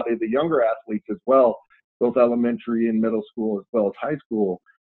with a lot of the younger athletes as well, both elementary and middle school as well as high school.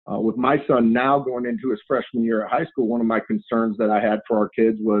 With my son now going into his freshman year at high school, one of my concerns that I had for our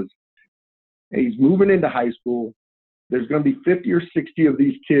kids was, hey, he's moving into high school. There's going to be 50 or 60 of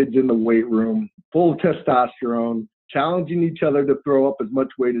these kids in the weight room, full of testosterone, challenging each other to throw up as much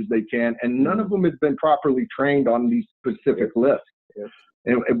weight as they can, and none of them had been properly trained on these specific lifts. Yes.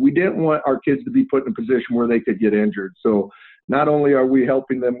 And we didn't want our kids to be put in a position where they could get injured. So not only are we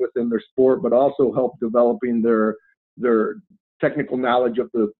helping them within their sport, but also help developing their technical knowledge of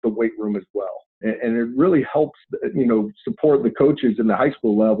the weight room as well. And it really helps, support the coaches in the high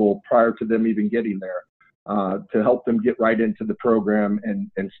school level prior to them even getting there, to help them get right into the program and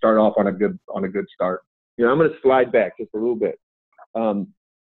start off on a good start. I'm going to slide back just a little bit.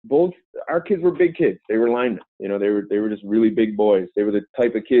 Both our kids were big kids. They were linemen. They were just really big boys. They were the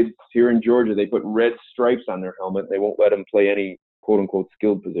type of kids here in Georgia. They put red stripes on their helmet. They won't let them play any quote unquote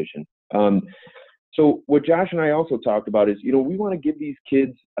skilled position. So what Josh and I also talked about is, we want to give these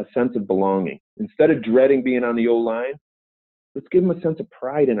kids a sense of belonging. Instead of dreading being on the O-line, let's give them a sense of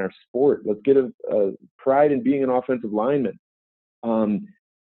pride in our sport. Let's get a pride in being an offensive lineman.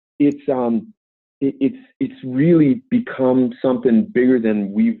 It's really become something bigger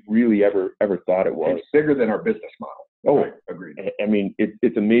than we've really ever thought it was. It's bigger than our business model. Oh, right. Agreed. I mean,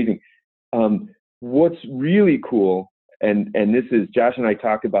 it's amazing. What's really cool, and this is, Josh and I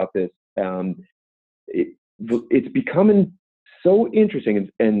talked about this, it's becoming so interesting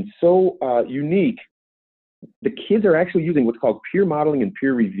and so unique. The kids are actually using what's called peer modeling and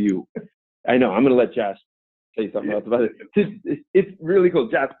peer review. I know, I'm going to let Josh say something else about it. It's really cool.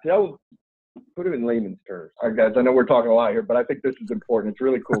 Josh, put it in layman's terms. All right, guys, I know we're talking a lot here, but I think this is important. It's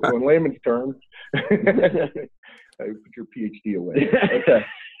really cool. So in layman's terms, put your PhD away. Okay.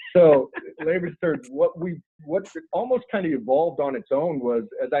 So in layman's terms, what almost kind of evolved on its own was,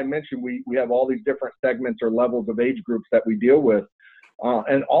 as I mentioned, we have all these different segments or levels of age groups that we deal with.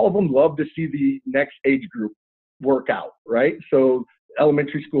 And all of them love to see the next age group work out, right? So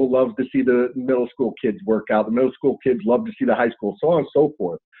elementary school loves to see the middle school kids work out. The middle school kids love to see the high school, so on and so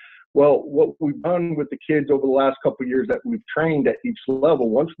forth. Well, what we've done with the kids over the last couple of years that we've trained at each level,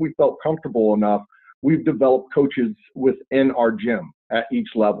 once we felt comfortable enough, we've developed coaches within our gym at each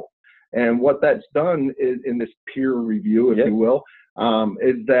level. And what that's done is, in this peer review, if you will,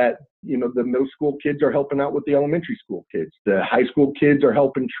 is that, the middle school kids are helping out with the elementary school kids. The high school kids are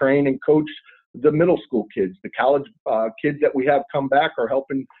helping train and coach the middle school kids. The college kids that we have come back are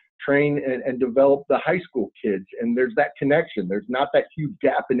helping train and develop the high school kids. And there's that connection. There's not that huge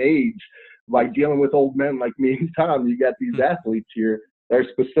gap in age. By dealing with old men like me and Tom, you got these athletes here that are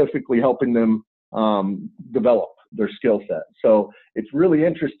specifically helping them develop their skill set. So it's really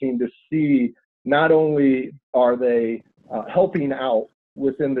interesting to see, not only are they helping out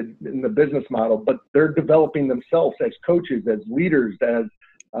in the business model, but they're developing themselves as coaches, as leaders, as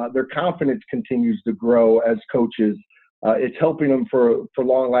their confidence continues to grow as coaches. It's helping them for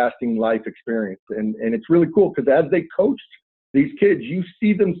long-lasting life experience. And it's really cool because as they coach these kids, you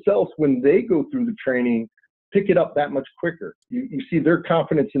see themselves when they go through the training pick it up that much quicker. You see their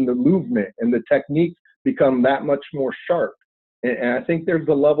confidence in the movement and the technique become that much more sharp. And I think there's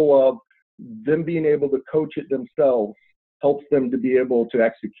a level of them being able to coach it themselves helps them to be able to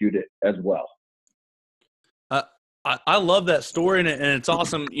execute it as well. I love that story, and it's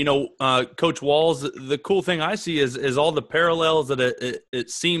awesome. Coach Walls, the cool thing I see is all the parallels that it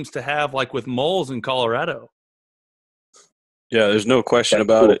seems to have, like with Moles in Colorado. Yeah, there's no question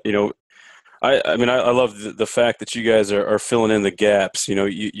about it. I mean, I love the fact that you guys are filling in the gaps.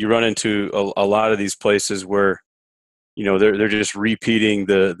 You run into a lot of these places where, they're just repeating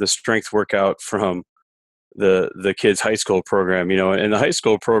the strength workout from the kids' high school program. In the high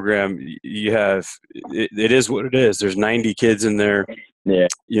school program, you have it is what it is. There's 90 kids in there. Yeah.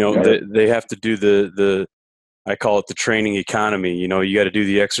 They have to do the I call it the training economy. You got to do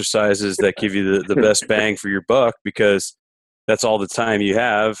the exercises that give you the best bang for your buck, because that's all the time you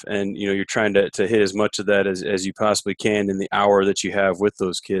have, and you're trying to hit as much of that as you possibly can in the hour that you have with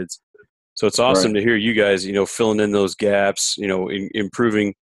those kids. So it's awesome to hear you guys, filling in those gaps,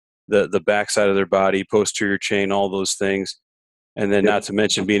 improving the backside of their body, posterior chain, all those things. And then not to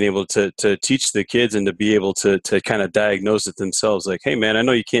mention being able to teach the kids and to be able to kind of diagnose it themselves. Like, hey man, I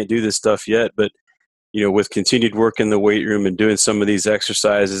know you can't do this stuff yet, but with continued work in the weight room and doing some of these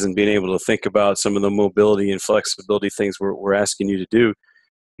exercises and being able to think about some of the mobility and flexibility things we're asking you to do,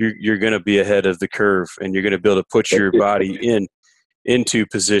 you're going to be ahead of the curve, and you're going to be able to put your body into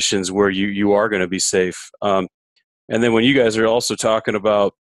positions where you are going to be safe. And then when you guys are also talking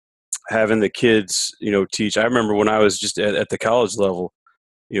about having the kids, teach, I remember when I was just at the college level,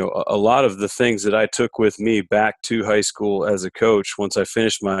 a lot of the things that I took with me back to high school as a coach, once I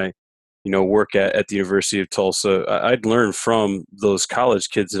finished my work at the University of Tulsa, I'd learned from those college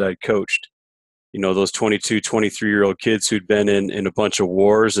kids that I'd coached. Those 22, 23-year-old kids who'd been in a bunch of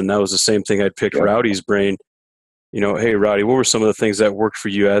wars, and that was the same thing. I'd pick Rowdy's brain. Hey, Rowdy, what were some of the things that worked for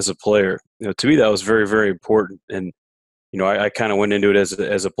you as a player? To me, that was very, very important. And, I kind of went into it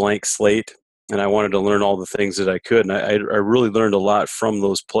as a blank slate, and I wanted to learn all the things that I could. And I really learned a lot from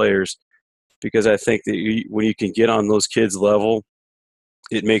those players, because I think that when you can get on those kids' level,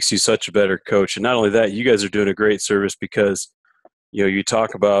 it makes you such a better coach. And not only that, you guys are doing a great service, because, you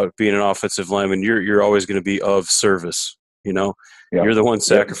talk about being an offensive lineman, you're always going to be of service. You're the one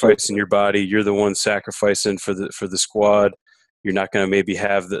sacrificing your body. You're the one sacrificing for the squad. You're not going to maybe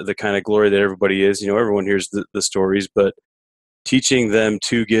have the kind of glory that everybody is. Everyone hears the stories, but teaching them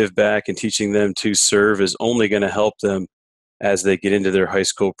to give back and teaching them to serve is only going to help them as they get into their high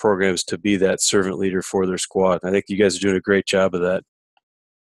school programs to be that servant leader for their squad. I think you guys are doing a great job of that.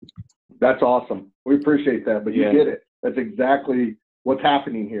 That's awesome. We appreciate that, but you get it. That's exactly what's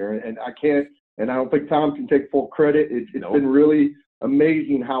happening here. And I don't think Tom can take full credit. It's been really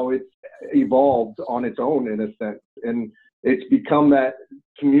amazing how it's evolved on its own, in a sense. And it's become that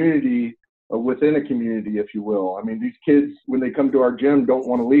community within a community, if you will. I mean, these kids, when they come to our gym, don't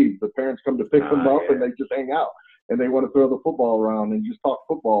want to leave. The parents come to pick them up, and they just hang out. And they want to throw the football around and just talk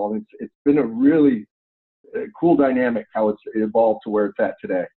football. And it's been a really cool dynamic how it's evolved to where it's at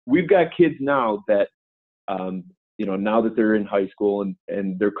today. We've got kids now that, now that they're in high school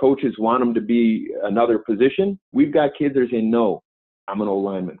and their coaches want them to be another position, we've got kids that are saying, no, I'm an old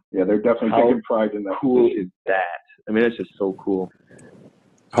lineman. Yeah, they're definitely taking pride in that. How cool is that? I mean, it's just so cool.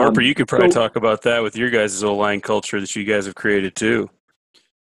 Harper, you could probably talk about that with your guys' O-line culture that you guys have created too.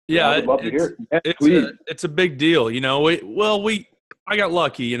 Yeah, I would love to hear it. It's a big deal. I got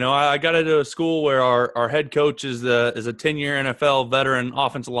lucky. I got into a school where our head coach is a 10-year NFL veteran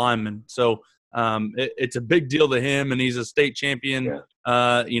offensive lineman. So it's a big deal to him, and he's a state champion,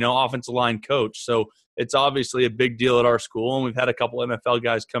 offensive line coach. So it's obviously a big deal at our school, and we've had a couple NFL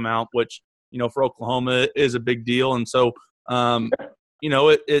guys come out, which for Oklahoma is a big deal. And so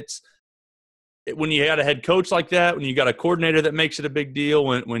it's when you got a head coach like that, when you got a coordinator that makes it a big deal,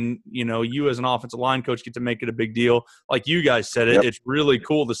 when you as an offensive line coach get to make it a big deal, like you guys said, it's really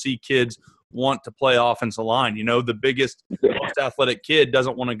cool to see kids want to play offensive line. The biggest, most athletic kid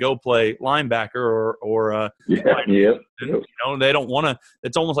doesn't want to go play linebacker or they don't want to.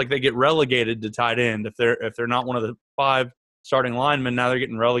 It's almost like they get relegated to tight end if they're not one of the 5 starting linemen. Now they're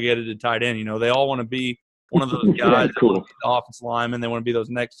getting relegated to tight end. They all want to be one of those guys. Cool. The offensive linemen. They want to be those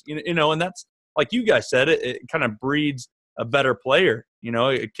next. And that's like you guys said. It kind of breeds a better player.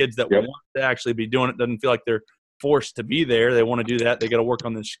 Kids that want to actually be doing it, doesn't feel like they're forced to be there. They want to do that. They got to work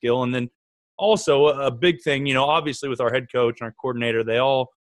on this skill. And then also a big thing, obviously with our head coach and our coordinator, they all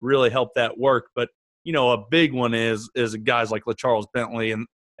really help that work. But, a big one is guys like LaCharles Bentley and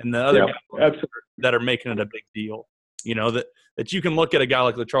the other guys that are making it a big deal. That you can look at a guy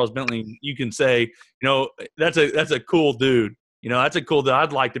like LaCharles Bentley, you can say, that's a cool dude. That's a cool dude.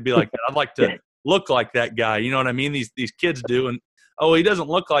 I'd like to be like that. I'd like to look like that guy. You know what I mean? These kids do. And, he doesn't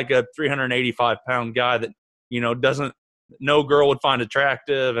look like a 385-pound guy that, no girl would find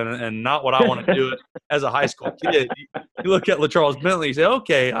attractive and not what I want to do as a high school kid. You look at LaCharles Bentley, you say,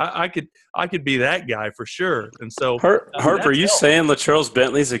 okay, I could be that guy for sure. And so Harper, are you saying LaCharles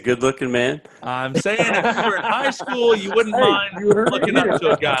Bentley's a good looking man? I'm saying if you were in high school, you wouldn't mind looking up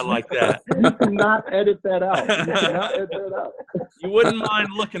to a guy like that. You cannot edit that out. You wouldn't mind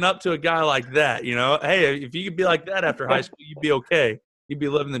looking up to a guy like that. Hey, if you could be like that after high school, you'd be okay. You'd be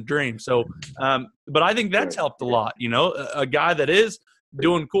living the dream. So, but I think that's helped a lot. A guy that is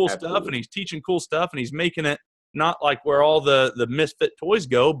doing cool stuff and he's teaching cool stuff and he's making it not like where all the misfit toys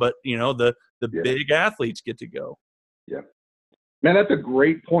go, but the big athletes get to go. Yeah, man, that's a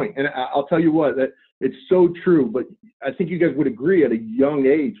great point. And I'll tell you what, that it's so true. But I think you guys would agree at a young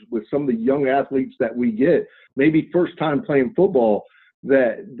age with some of the young athletes that we get, maybe first time playing football,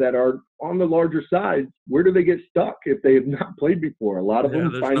 that are on the larger side, where do they get stuck if they have not played before? A lot of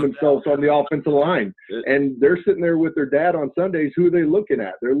them find themselves on the offensive line, and they're sitting there with their dad on Sundays. Who are they looking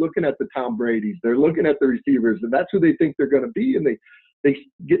at? They're looking at the Tom Brady's. They're looking at the receivers, and that's who they think they're going to be. And they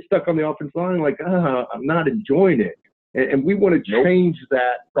get stuck on the offensive line like, I'm not enjoying it. And we want to change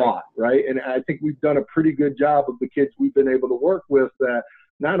that thought, right? And I think we've done a pretty good job of the kids we've been able to work with. That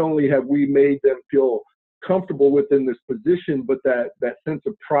not only have we made them feel comfortable within this position, but that sense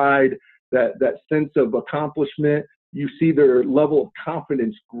of pride, that sense of accomplishment, you see their level of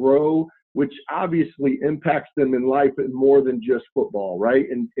confidence grow, which obviously impacts them in life and more than just football, right?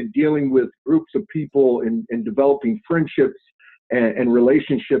 And dealing with groups of people and developing friendships and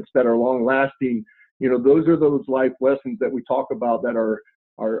relationships that are long lasting. Those are those life lessons that we talk about that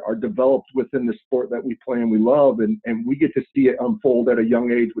are developed within the sport that we play and we love. And we get to see it unfold at a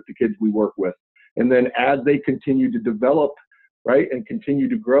young age with the kids we work with. And then as they continue to develop, right, and continue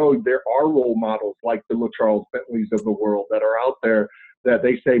to grow, there are role models like the LaCharles Bentleys of the world that are out there that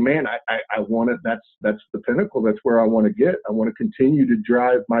they say, man, I want it. That's the pinnacle. That's where I want to get. I want to continue to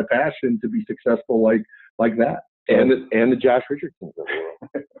drive my passion to be successful like that. And the Josh Richardsons of the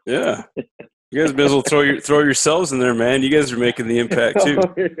world. Yeah. You guys may as well throw yourselves in there, man. You guys are making the impact too.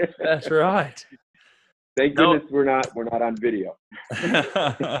 That's right. Thank goodness we're not on video.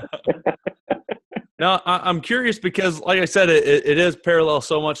 Now, I'm curious because, like I said, it is parallel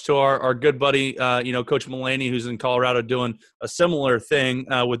so much to our good buddy, Coach Mullaney, who's in Colorado doing a similar thing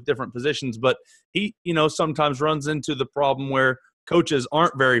with different positions. But he, sometimes runs into the problem where coaches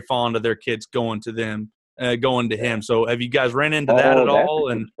aren't very fond of their kids going to him. So have you guys ran into that at all?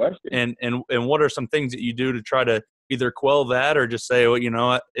 And what are some things that you do to try to either quell that or just say,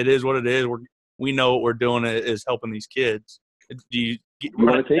 well, it is what it is. We know what we're doing is helping these kids. Do you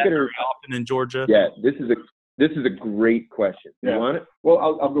want to take it very often in Georgia? Yeah, this is a great question. You want it? Well,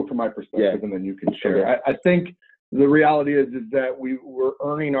 I'll go from my perspective and then you can share. Okay. I think the reality is that we're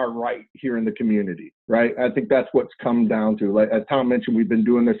earning our right here in the community, right? I think that's what's come down to. Like, as Tom mentioned, we've been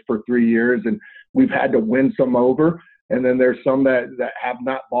doing this for 3 years and we've had to win some over. And then there's some that have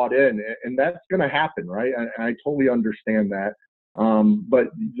not bought in, and that's going to happen, right? I totally understand that. But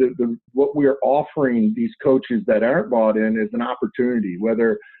what we are offering these coaches that aren't bought in is an opportunity,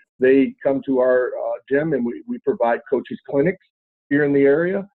 whether they come to our gym and we provide coaches clinics here in the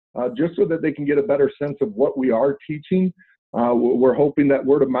area, just so that they can get a better sense of what we are teaching. We're hoping that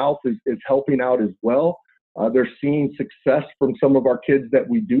word of mouth is helping out as well. They're seeing success from some of our kids that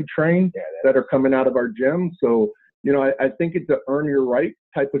we do train that are coming out of our gym. So, I think it's an earn your right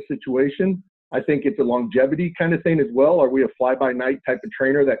type of situation. I think it's a longevity kind of thing as well. Are we a fly-by-night type of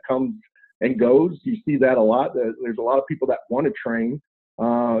trainer that comes and goes? You see that a lot. There's a lot of people that want to train,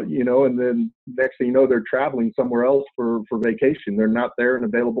 and then next thing you know, they're traveling somewhere else for vacation. They're not there and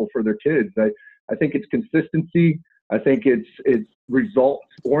available for their kids. I think it's consistency. I think it's results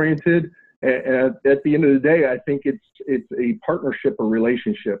oriented. And at the end of the day, I think it's a partnership or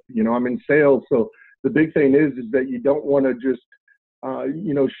relationship. I'm in sales, so the big thing is that you don't want to just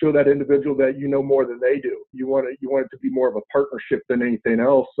show that individual that you know more than they do. You want it to be more of a partnership than anything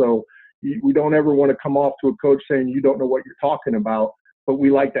else. So we don't ever want to come off to a coach saying you don't know what you're talking about, but we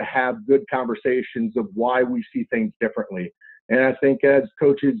like to have good conversations of why we see things differently. And I think as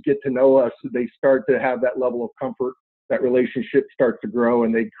coaches get to know us, they start to have that level of comfort, that relationship starts to grow,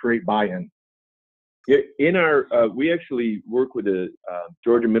 and they create buy-in. In our, we actually work with the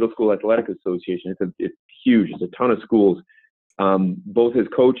Georgia Middle School Athletic Association. It's huge. It's a ton of schools, both as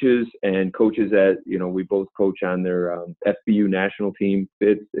coaches and coaches we both coach on their FBU national team.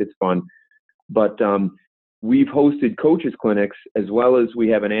 It's fun, but we've hosted coaches clinics as well as we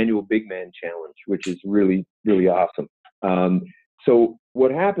have an annual Big Man Challenge, which is really, really awesome. So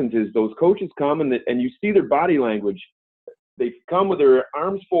what happens is those coaches come and you see their body language. They come with their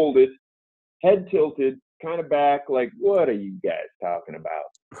arms folded, head tilted, kind of back, like, what are you guys talking about?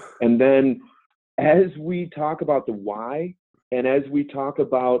 And then as we talk about the why, and as we talk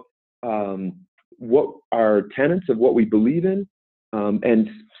about what our tenets of what we believe in, and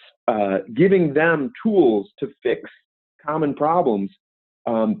giving them tools to fix common problems,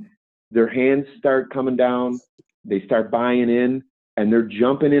 their hands start coming down, they start buying in, and they're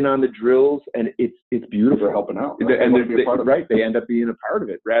jumping in on the drills, and it's beautiful. They're helping out. Right? And they end up being a part of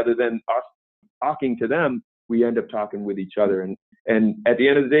it. Rather than us talking to them, we end up talking with each other. And at the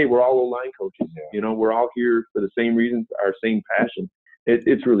end of the day, we're all O-line coaches. We're all here for the same reasons, our same passion.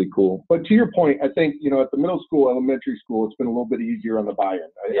 It's really cool. But to your point, I think, at the middle school, elementary school, it's been a little bit easier on the buy-in.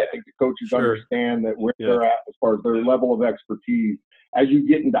 I think the coaches understand that where they're at as far as their level of expertise. As you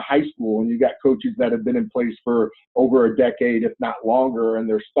get into high school and you got coaches that have been in place for over a decade, if not longer, and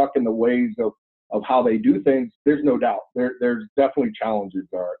they're stuck in the ways of how they do things, there's no doubt. There's definitely challenges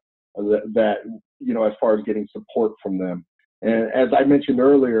that as far as getting support from them. And as I mentioned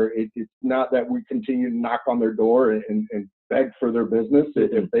earlier, it's not that we continue to knock on their door and beg for their business.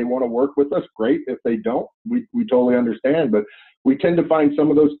 If they want to work with us, great. If they don't, we totally understand. But we tend to find some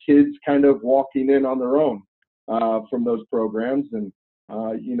of those kids kind of walking in on their own from those programs. And,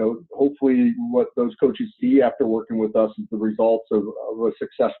 hopefully what those coaches see after working with us is the results of a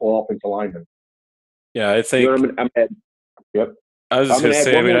successful offensive lineman. Yeah, I think Yep. I was just going to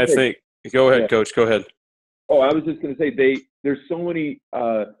say, I think – go ahead, Coach. Go ahead. Oh, I was just going to say there's so many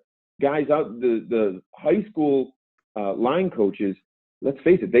guys out, the high school line coaches, let's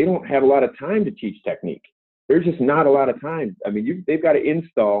face it, they don't have a lot of time to teach technique. There's just not a lot of time. I mean, they've got to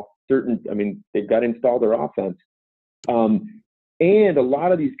install they've got to install their offense. And a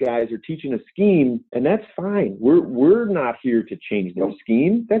lot of these guys are teaching a scheme, and that's fine. We're not here to change their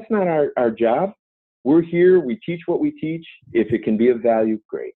scheme. That's not our job. We're here. We teach what we teach. If it can be of value,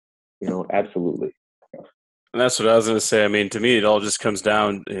 great. Absolutely. And that's what I was going to say. I mean, to me, it all just comes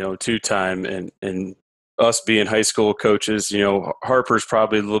down, to time and us being high school coaches. Harper's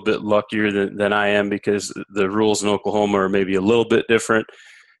probably a little bit luckier than I am because the rules in Oklahoma are maybe a little bit different,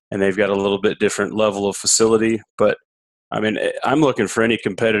 and they've got a little bit different level of facility. But I mean, I'm looking for any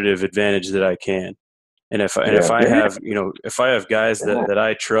competitive advantage that I can. And if I have guys that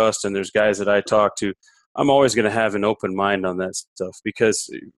I trust and there's guys that I talk to, I'm always going to have an open mind on that stuff because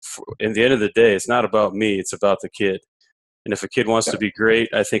in the end of the day, it's not about me. It's about the kid. And if a kid wants to be great,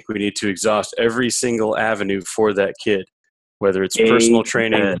 I think we need to exhaust every single avenue for that kid, whether it's personal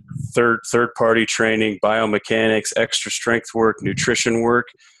training, third-party training, biomechanics, extra strength work, nutrition work.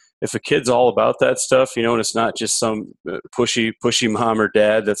 If a kid's all about that stuff, and it's not just some pushy mom or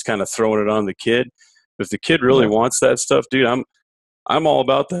dad that's kind of throwing it on the kid. If the kid really wants that stuff, dude, I'm all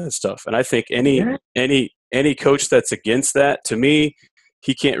about that stuff. And I think any coach that's against that, to me,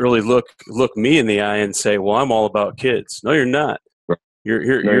 he can't really look me in the eye and say, "Well, I'm all about kids." No, you're not. You're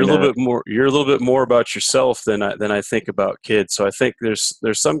a little bit more about yourself than I think about kids. So I think there's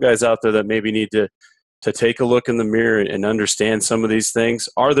some guys out there that maybe need to take a look in the mirror and understand some of these things.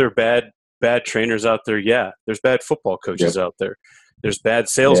 Are there bad trainers out there? Yeah. There's bad football coaches out there. There's bad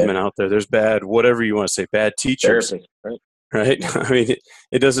salesmen out there. There's bad, whatever you want to say, bad teachers. Right? I mean,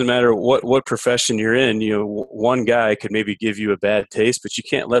 it doesn't matter what profession you're in. One guy could maybe give you a bad taste, but you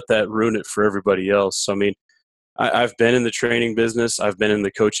can't let that ruin it for everybody else. So, I mean, I've been in the training business. I've been in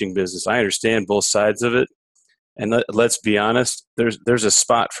the coaching business. I understand both sides of it. And let's be honest, there's a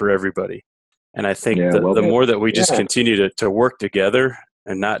spot for everybody. And I think the more that we just continue to work together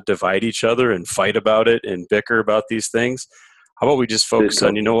and not divide each other and fight about it and bicker about these things, how about we just focus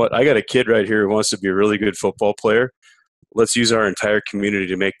on, I got a kid right here who wants to be a really good football player. let's use our entire community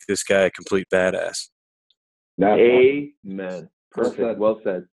to make this guy a complete badass. Amen. Perfect. Well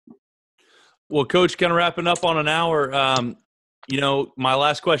said. Well, Coach, kind of wrapping up on an hour. My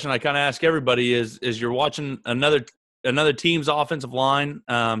last question I kind of ask everybody is you're watching another team's offensive line,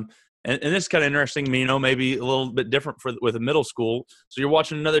 and this is kind of interesting. Maybe a little bit different with a middle school. So you're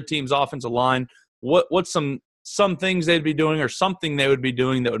watching another team's offensive line. What's some things they'd be doing or something they would be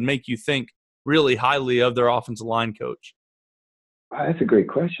doing that would make you think really highly of their offensive line coach? That's a great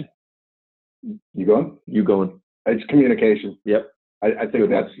question. You going? You going? It's communication. Yep. I think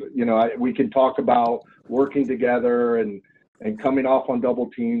that's, we can talk about working together and coming off on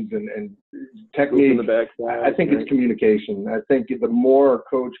double teams and technique. I think it's communication. I think the more a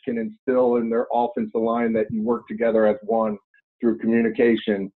coach can instill in their offensive line that you work together as one through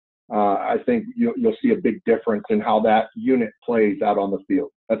communication, I think you'll see a big difference in how that unit plays out on the field.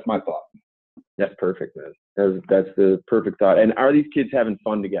 That's my thought. That's perfect, man. That's the perfect thought. And are these kids having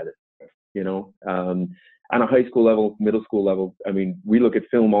fun together? On a high school level, middle school level, we look at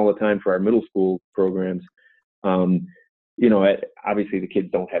film all the time for our middle school programs. Obviously the kids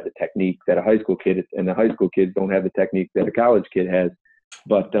don't have the technique that a high school kid, and the high school kids don't have the technique that a college kid has.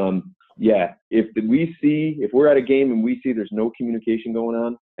 But if we're at a game and we see there's no communication going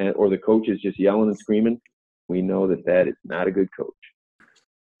on, or the coach is just yelling and screaming, we know that is not a good coach.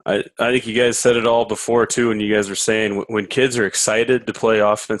 I think you guys said it all before too, and you guys were saying when kids are excited to play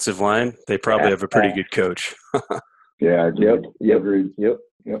offensive line, they probably have a pretty good coach. Yeah. Yep. Agreed. Yep.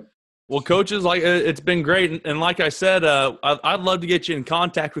 Well, coaches, it's been great, and like I said, I'd love to get you in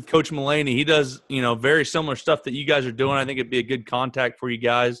contact with Coach Mullaney. He does, very similar stuff that you guys are doing. I think it'd be a good contact for you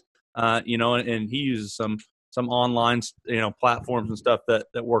guys, and he uses some online, platforms and stuff that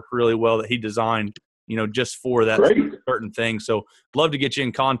work really well that he designed, just for that certain thing. So love to get you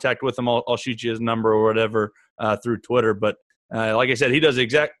in contact with him. I'll shoot you his number or whatever through Twitter. But like I said, he does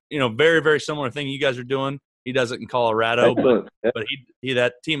exact, very, very similar thing you guys are doing. He does it in Colorado, but he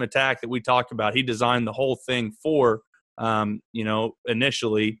that team attack that we talked about, he designed the whole thing for,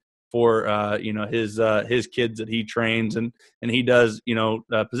 initially for, his kids that he trains and he does,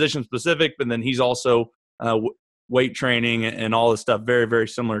 position specific, but then he's also weight training and all this stuff, very, very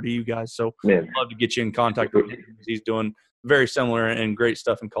similar to you guys. So I'd love to get you in contact with him because he's doing very similar and great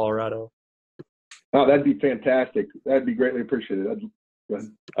stuff in Colorado. Oh, that'd be fantastic. That'd be greatly appreciated.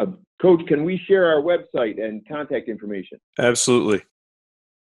 Coach, can we share our website and contact information? Absolutely.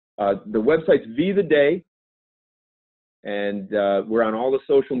 The website's V the Day, and we're on all the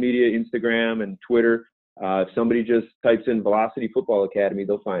social media, Instagram and Twitter. If somebody just types in Velocity Football Academy,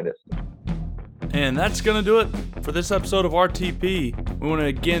 they'll find us. And that's going to do it for this episode of RTP. We want to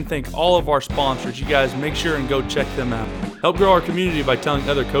again thank all of our sponsors. You guys make sure and go check them out. Help grow our community by telling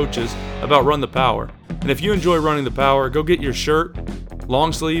other coaches about Run the Power. And if you enjoy running the Power, go get your shirt,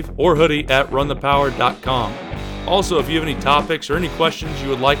 long sleeve, or hoodie at runthepower.com. Also, if you have any topics or any questions you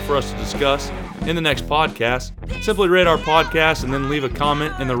would like for us to discuss in the next podcast, simply rate our podcast and then leave a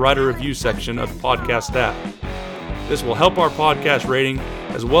comment in the writer review section of the podcast app. This will help our podcast rating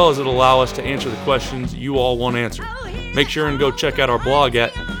as well as it'll allow us to answer the questions you all want answered. Make sure and go check out our blog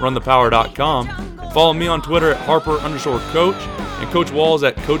at runthepower.com. Follow me on Twitter at Harper_Coach and Coach Walls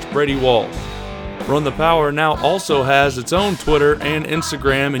at Coach Brady Walls. Run the Power now also has its own Twitter and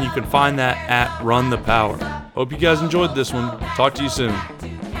Instagram, and you can find that at Run the Power. Hope you guys enjoyed this one. Talk to you soon.